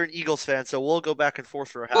 I know you're an Eagles fan, so we'll go back and forth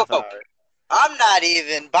for a half Whoa. hour. I'm not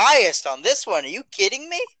even biased on this one. Are you kidding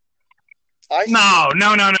me? No.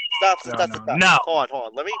 Stop. No. Hold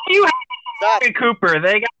on. Let me You stop. have Cooper.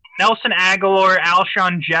 They got Nelson Aguilar,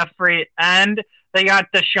 Alshon Jeffrey, and they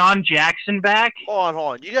got Deshaun Jackson back. Hold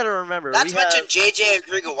on. You got to remember. Not to mention J.J.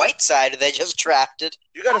 Rodrigo-Whiteside, who they just drafted.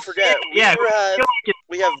 You got to forget. Yeah.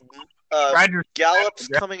 We have Ryder- Gallup's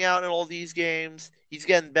coming out in all these games. He's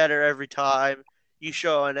getting better every time. He's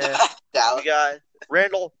showing it. Dallas. We got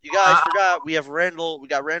Randall. You guys forgot we have Randall. We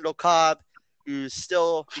got Randall Cobb, who's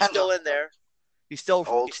still in there. He's still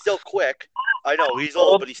quick. I know he's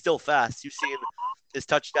old, but he's still fast. You've seen his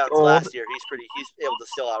touchdowns last year. He's able to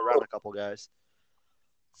still outrun a couple guys.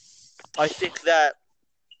 I think that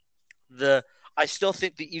I still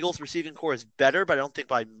think the Eagles receiving core is better, but I don't think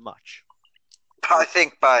by much. I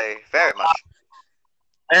think by very much.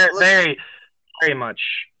 Very, very much.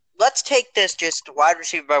 Let's take this just wide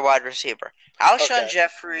receiver by wide receiver. Alshon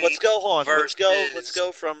Jeffrey. Let's go on. versus-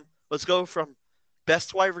 Let's go from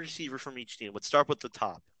best wide receiver from each team. Let's start with the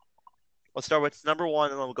top. Let's start with number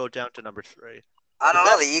 1, and then we'll go down to number 3. I don't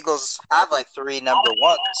know. The Eagles have like 3 number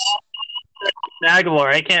 1s. Aguilar,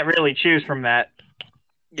 I can't really choose from that.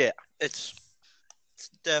 Yeah, it's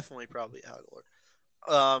definitely probably Aguilar.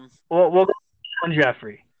 We'll go on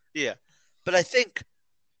Jeffrey. Yeah, but I think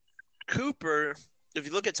Cooper, if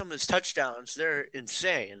you look at some of his touchdowns, they're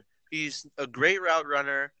insane. He's a great route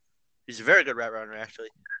runner. He's a very good route runner, actually.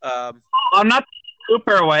 I'm not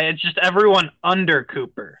Cooper away. It's just everyone under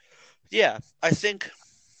Cooper. Yeah, I think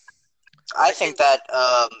that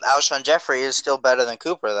Alshon Jeffrey is still better than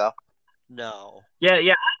Cooper, though. no. Yeah.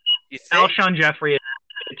 You think? Alshon Jeffrey is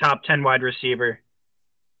a top 10 wide receiver.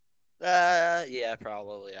 Yeah,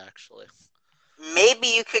 probably actually. Maybe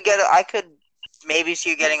you could maybe see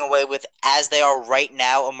you getting away with, as they are right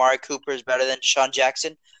now, Amari Cooper is better than Deshaun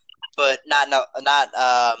Jackson, but not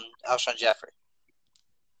Alshon Jeffrey.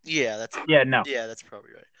 Yeah, that's probably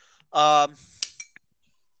right.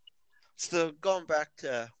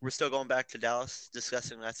 We're still going back to Dallas,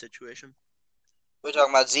 discussing that situation. We're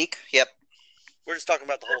talking about Zeke? Yep. We're just talking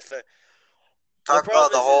about the whole thing. Talk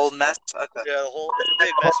about the whole mess? Okay. Yeah, it's a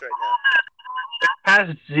big mess right now.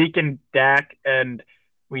 Past Zeke and Dak, and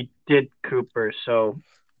we did Cooper, so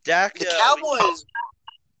Dak, The Cowboys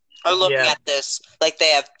are looking at this like they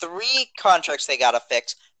have 3 contracts they got to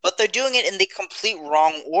fix, but they're doing it in the complete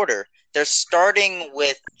wrong order. They're starting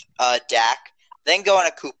with Dak, then going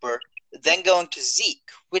to Cooper, then going to Zeke,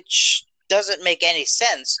 which doesn't make any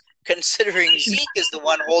sense considering Zeke is the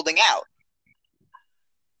one holding out.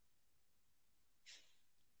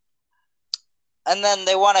 And then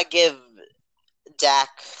they want to give Dak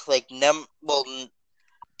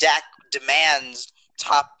Dak demands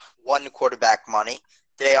top 1 quarterback money.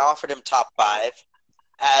 They offered him top 5,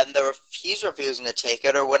 and he's refusing to take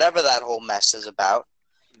it, or whatever that whole mess is about.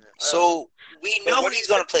 So we know he's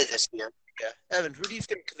going to play this year. Yeah. Evan, who do you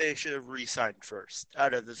think they should have re-signed first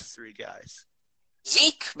out of the 3 guys?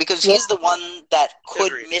 Zeke, because he's the one that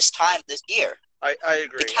could Agreed. miss time this year. I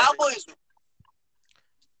agree. The Cowboys,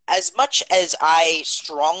 as much as I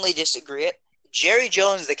strongly disagree it, Jerry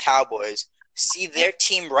Jones, the Cowboys, see their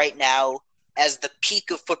team right now as the peak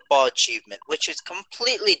of football achievement, which is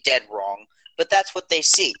completely dead wrong. but that's what they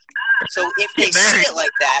see. So if they see it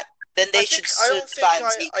like that, then they should sign Zeke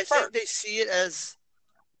I first. think they see it as.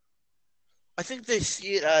 I think they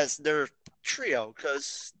see it as their trio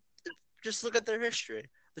because just look at their history.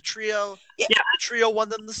 The trio won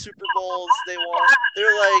them the Super Bowls.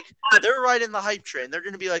 They're right in the hype train. They're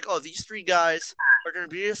going to be like, oh, these three guys are going to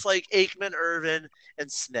be just like Aikman, Irvin,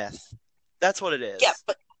 and Smith. That's what it is. Yeah,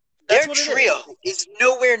 but their trio is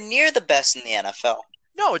nowhere near the best in the NFL.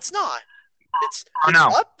 No, it's not. It's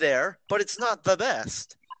up there, but it's not the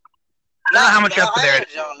best. Not how much up there. I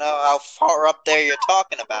don't know how far up there you're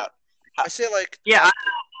talking about. I say like 10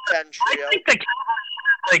 trio. I think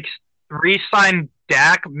they re-signed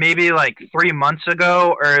Dak maybe like 3 months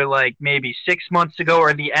ago, or like maybe 6 months ago,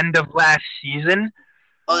 or the end of last season.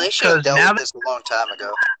 Oh, they should have dealt with this a long time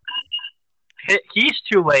ago. He's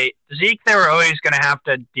too late. Zeke, they were always going to have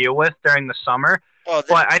to deal with during the summer.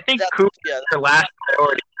 But I think Cooper's their last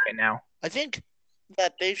priority right now. I think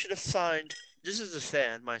that they should have signed. This is a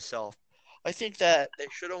fan myself. I think that they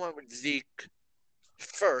should have went with Zeke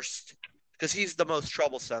first because he's the most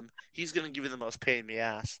troublesome. He's going to give you the most pain in the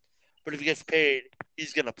ass. But if he gets paid,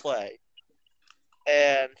 he's going to play.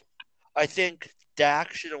 And I think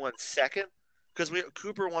Dak should have went second because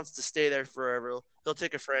Cooper wants to stay there forever. He'll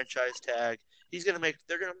take a franchise tag. He's going to make.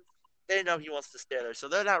 They know he wants to stay there, so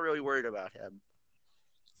they're not really worried about him.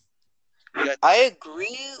 I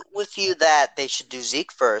agree with you that they should do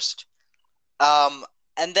Zeke first.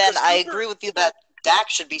 And then I agree with you that Dak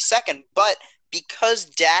should be second. But because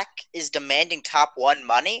Dak is demanding top one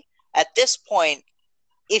money, at this point,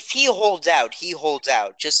 if he holds out, he holds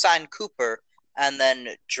out. Just sign Cooper and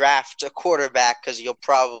then draft a quarterback because you'll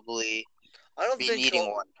probably be needing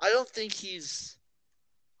one. I don't think he's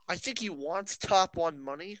 – I think he wants top one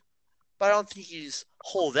money, but I don't think he's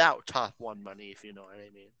hold out top one money, if you know what I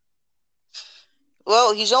mean.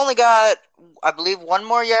 Well, he's only got, I believe, 1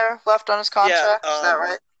 more year left on his contract. Is that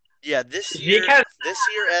right? Yeah, this year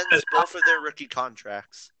ends both of their rookie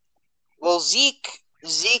contracts. Well, Zeke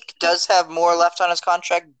does have more left on his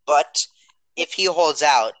contract, but if he holds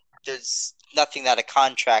out, there's nothing that a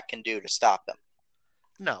contract can do to stop him.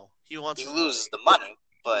 No, he loses the money,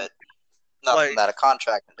 but nothing that a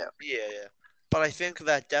contract can do. Yeah. But I think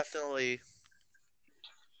that definitely.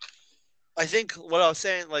 I think what I was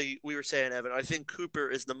saying, like we were saying, Evan, I think Cooper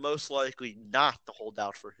is the most likely not to hold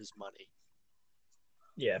out for his money.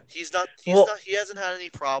 Yeah. He hasn't had any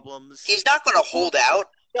problems. He's not going to hold out.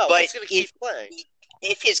 No, but he's going to keep playing.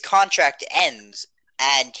 If his contract ends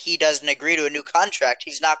and he doesn't agree to a new contract,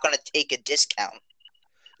 he's not going to take a discount.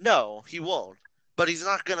 No, he won't. But he's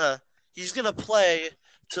going to play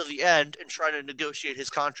till the end and try to negotiate his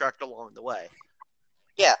contract along the way.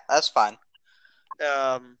 Yeah, that's fine.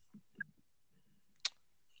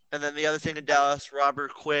 And then the other thing in Dallas,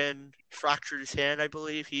 Robert Quinn fractured his hand, I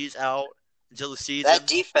believe. He's out until the season. That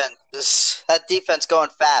defense going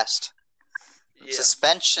fast. Yeah.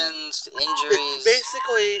 Suspensions, injuries.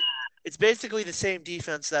 It's basically the same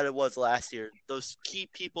defense that it was last year. Those key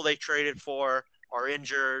people they traded for are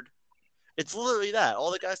injured. It's literally that.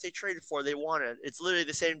 All the guys they traded for, they wanted. It's literally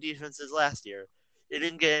the same defense as last year. It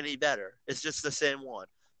didn't get any better. It's just the same one.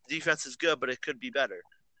 The defense is good, but it could be better.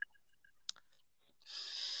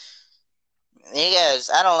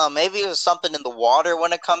 Yes, I don't know. Maybe it was something in the water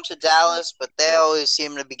when it comes to Dallas, but they always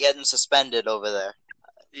seem to be getting suspended over there.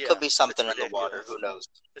 Yeah, could be something in the water. Who knows?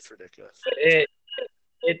 It's ridiculous.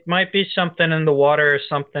 It might be something in the water or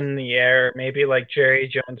something in the air. Maybe like Jerry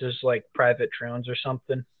Jones's like private drones or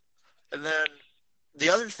something. And then the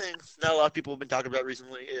other thing that a lot of people have been talking about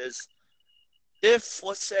recently is if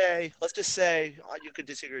let's just say you could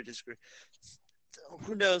disagree.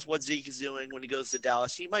 Who knows what Zeke is doing when he goes to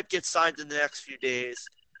Dallas? He might get signed in the next few days.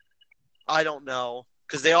 I don't know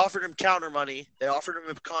because they offered him counter money. They offered him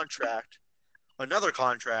another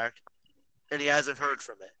contract, and he hasn't heard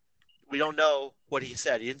from it. We don't know what he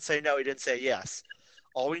said. He didn't say no. He didn't say yes.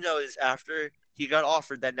 All we know is after he got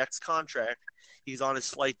offered that next contract, he's on his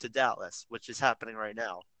flight to Dallas, which is happening right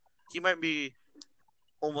now. He might be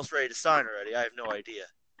almost ready to sign already. I have no idea.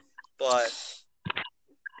 But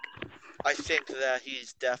I think that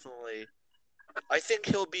I think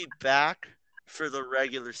he'll be back for the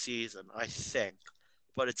regular season, I think.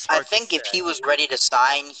 But it's hard I think to if say. he was ready to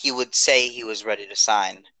sign, he would say he was ready to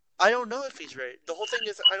sign. I don't know if he's ready. The whole thing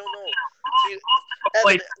is, I don't know. See,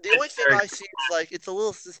 Evan, the only thing I see is, like, it's a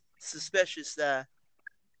little suspicious that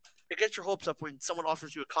it gets your hopes up when someone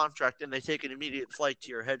offers you a contract and they take an immediate flight to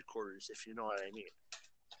your headquarters, if you know what I mean.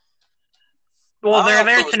 Well, they're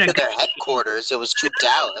there to their headquarters. It was to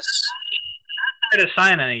Dallas. To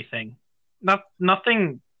sign anything.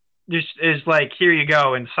 Nothing just is like, here you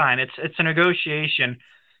go and sign. It's a negotiation,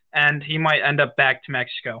 and he might end up back to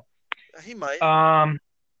Mexico. He might.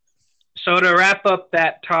 So to wrap up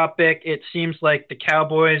that topic, it seems like the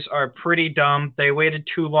Cowboys are pretty dumb. They waited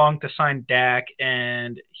too long to sign Dak,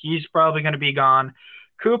 and he's probably going to be gone.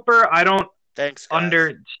 Cooper, I don't Thanks, guys.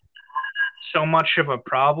 under so much of a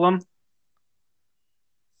problem.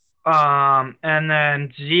 And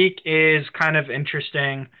then Zeke is kind of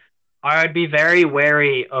interesting. I'd be very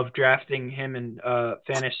wary of drafting him in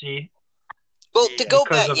fantasy. Well, to go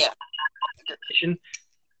because back, of- yeah.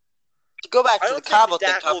 To go back I to the don't Cabo think thing,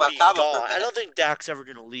 Dak talk will about be Cabo for a gone. I minute. don't think Dak's ever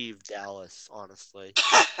going to leave Dallas, honestly.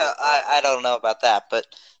 I don't know about that, but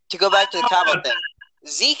to go back to the Cabo thing,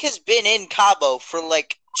 Zeke has been in Cabo for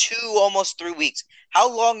like 2, almost 3 weeks.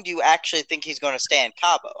 How long do you actually think he's going to stay in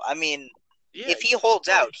Cabo? I mean, Yeah, if he holds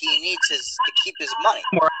out, he needs to keep his money.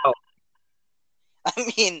 Well,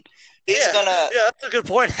 I mean, he's yeah, gonna. Yeah, that's a good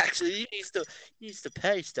point. Actually, he needs to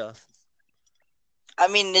pay stuff. I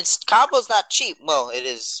mean, Cabo's not cheap. Well, it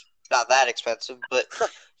is not that expensive, but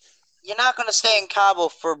you're not gonna stay in Cabo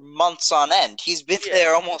for months on end. He's been Yeah.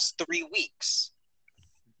 there almost 3 weeks.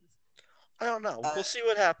 I don't know. We'll see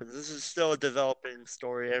what happens. This is still a developing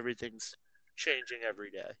story. Everything's changing every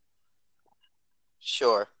day.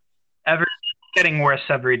 Sure. getting worse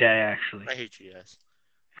every day, actually. I hate you guys.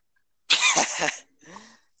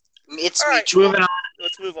 It's All right. mutual. Moving on,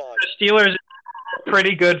 Let's move on. the Steelers are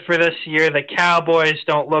pretty good for this year. The Cowboys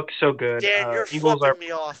don't look so good. Dan, you're Eagles flipping are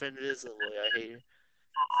me off invisibly. I hate you.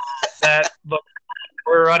 that look.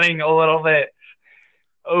 We're running a little bit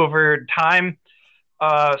over time.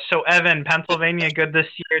 So Evan, Pennsylvania good this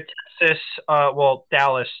year. Texas,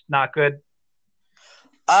 Dallas not good.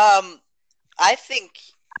 I think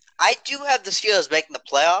I do have the Steelers making the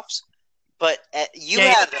playoffs, but you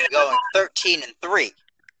Yeah. have them going 13-3.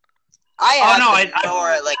 I have them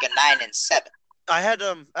more at like a 9-7. I had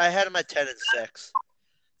them at 10-6.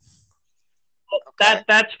 Okay.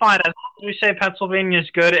 That's fine. As long as we say Pennsylvania is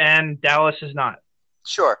good and Dallas is not.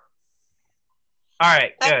 Sure. All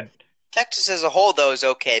right, good. Texas as a whole, though, is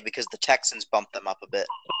okay because the Texans bumped them up a bit.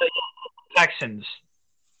 Texans.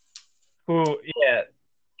 Yeah.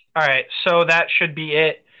 All right, so that should be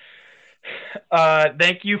it.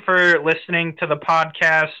 Thank you for listening to the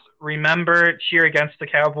podcast. Remember, cheer against the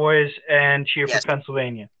Cowboys and cheer Yes. for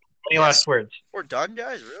Pennsylvania. Any Yes. last words? We're done,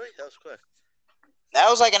 guys? Really? That was quick. That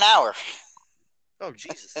was like an hour. Oh,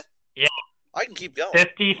 Jesus. Yeah. I can keep going.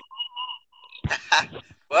 50.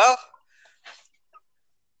 Well,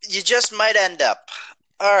 you just might end up.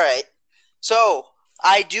 All right. So,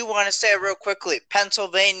 I do want to say real quickly,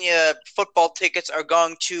 Pennsylvania football tickets are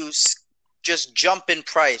going to just jump in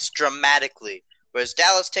price dramatically, whereas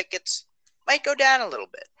Dallas tickets might go down a little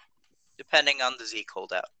bit, depending on the Zeke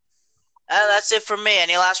holdout. That's it for me.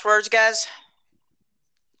 Any last words, guys?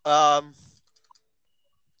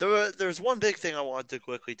 There's one big thing I wanted to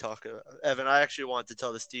quickly talk about. Evan, I actually wanted to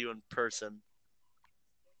tell this to you in person.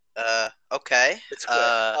 Okay. It's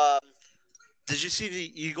quick. Did you see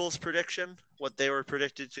the Eagles' prediction? What they were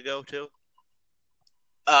predicted to go to?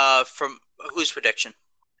 From whose prediction?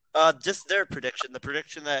 Just their prediction. The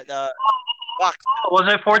prediction that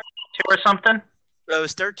Was it 14-2 or something? it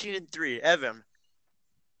was 13-3. Evan,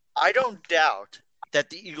 I don't doubt that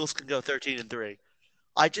the Eagles can go 13-3.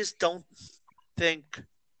 I just don't think.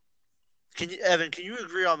 Evan, can you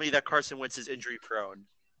agree on me that Carson Wentz is injury prone?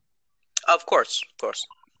 Of course.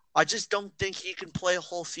 I just don't think he can play a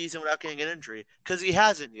whole season without getting an injury because he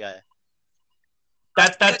hasn't yet.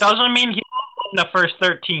 That doesn't mean he's in the first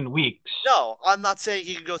 13 weeks. No, I'm not saying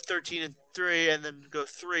he can go 13-3 and then go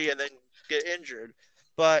 3 and then get injured.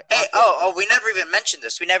 But Hey, we never even mentioned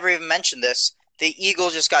this. The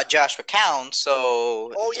Eagles just got Josh McCown,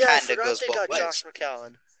 so I it kind of forgot goes they both got ways. Josh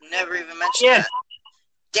McCown. Never even mentioned Yes. that.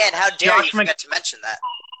 Dan, how dare Josh you forget to mention that?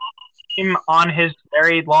 Team on his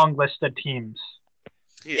very long list of teams.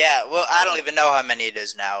 Yeah, well, I don't even know how many it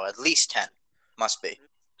is now. At least 10. Must be.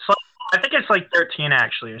 I think it's like 13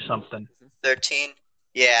 actually or something. 13?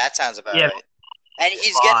 Yeah, that sounds about Yeah. right. And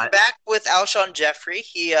he's Lot. getting back with Alshon Jeffrey.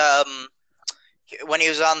 He when he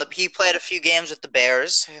was he played a few games with the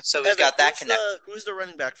Bears, so he's Evan, got that connection. Who's the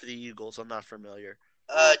running back for the Eagles? I'm not familiar.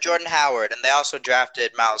 Jordan Howard, and they also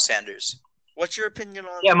drafted Miles Sanders. What's your opinion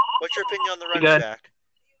on? Yeah, What's your opinion on the running good. back?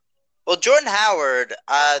 Well, Jordan Howard,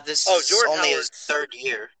 this is Jordan only his Howard's- third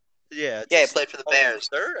year. Yeah. Yeah, he played for the Bears.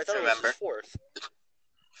 Third? I thought it was Remember. his fourth.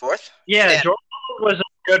 Fourth? Yeah, Yeah. Jordan was a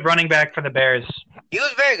good running back for the Bears. He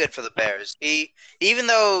was very good for the Bears. Even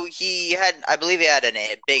though I believe he had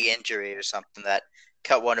a big injury or something that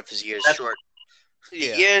cut one of his years short.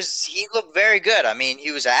 Yeah, he looked very good. I mean,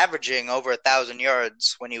 he was averaging over 1,000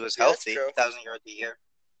 yards when he was Yeah, that's healthy. true. 1,000 yards a year.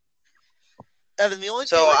 Evan. The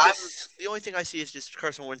only thing I see is just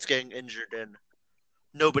Carson Wentz getting injured and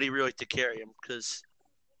nobody really to carry him because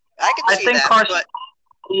I can I see think that, Carson but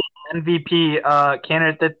MVP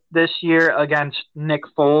candidate this year against Nick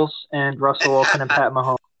Foles and Russell Wilson and Pat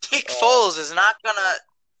Mahomes. Nick Foles is not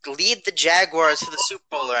gonna lead the Jaguars to the Super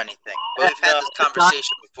Bowl or anything. But we've had this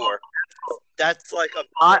conversation before. that's like a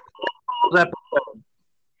Not Foles episode.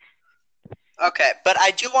 Okay, but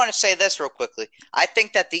I do want to say this real quickly. I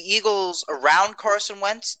think that the Eagles around Carson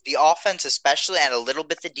Wentz, the offense especially, and a little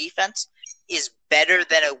bit the defense, is better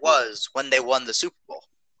than it was when they won the Super Bowl.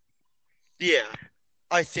 yeah.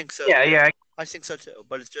 I think so. Yeah. I think so too.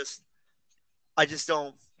 But it's just, I just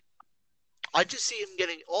don't. I just see him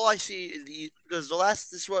getting. All I see is because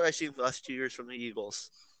this is what I've seen the last 2 years from the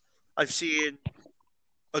Eagles. I've seen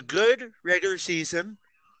a good regular season,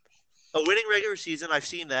 a winning regular season. I've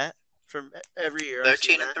seen that from every year.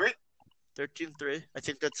 13-3. 13-3. I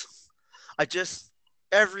think that's.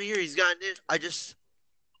 Every year he's gotten it.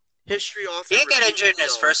 History off. He didn't get injured in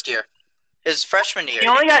his first year. His freshman year. He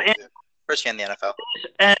only got injured. First year in the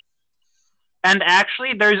NFL. And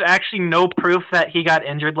actually, there's actually no proof that he got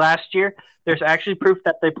injured last year. There's actually proof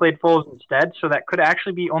that they played Foles instead, so that could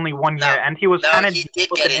actually be only 1 year. And he was kind of he did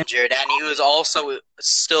get injured, and he was also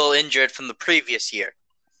still injured from the previous year.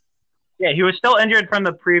 Yeah, he was still injured from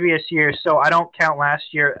the previous year, so I don't count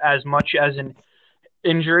last year as much as an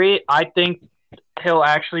injury. I think he'll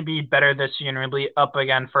actually be better this year and really up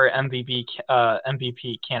again for MVP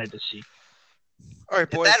candidacy. All right,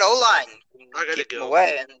 boys. That O-line I gotta kicked him go.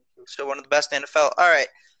 away, and still one of the best in the NFL. All right.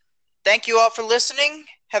 Thank you all for listening.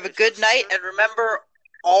 Have a good night, and remember,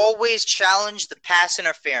 always challenge the pass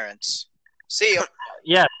interference. See you.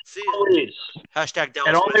 Yeah, See you. please. Hashtag Dallas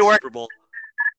It only wins works- Super Bowl.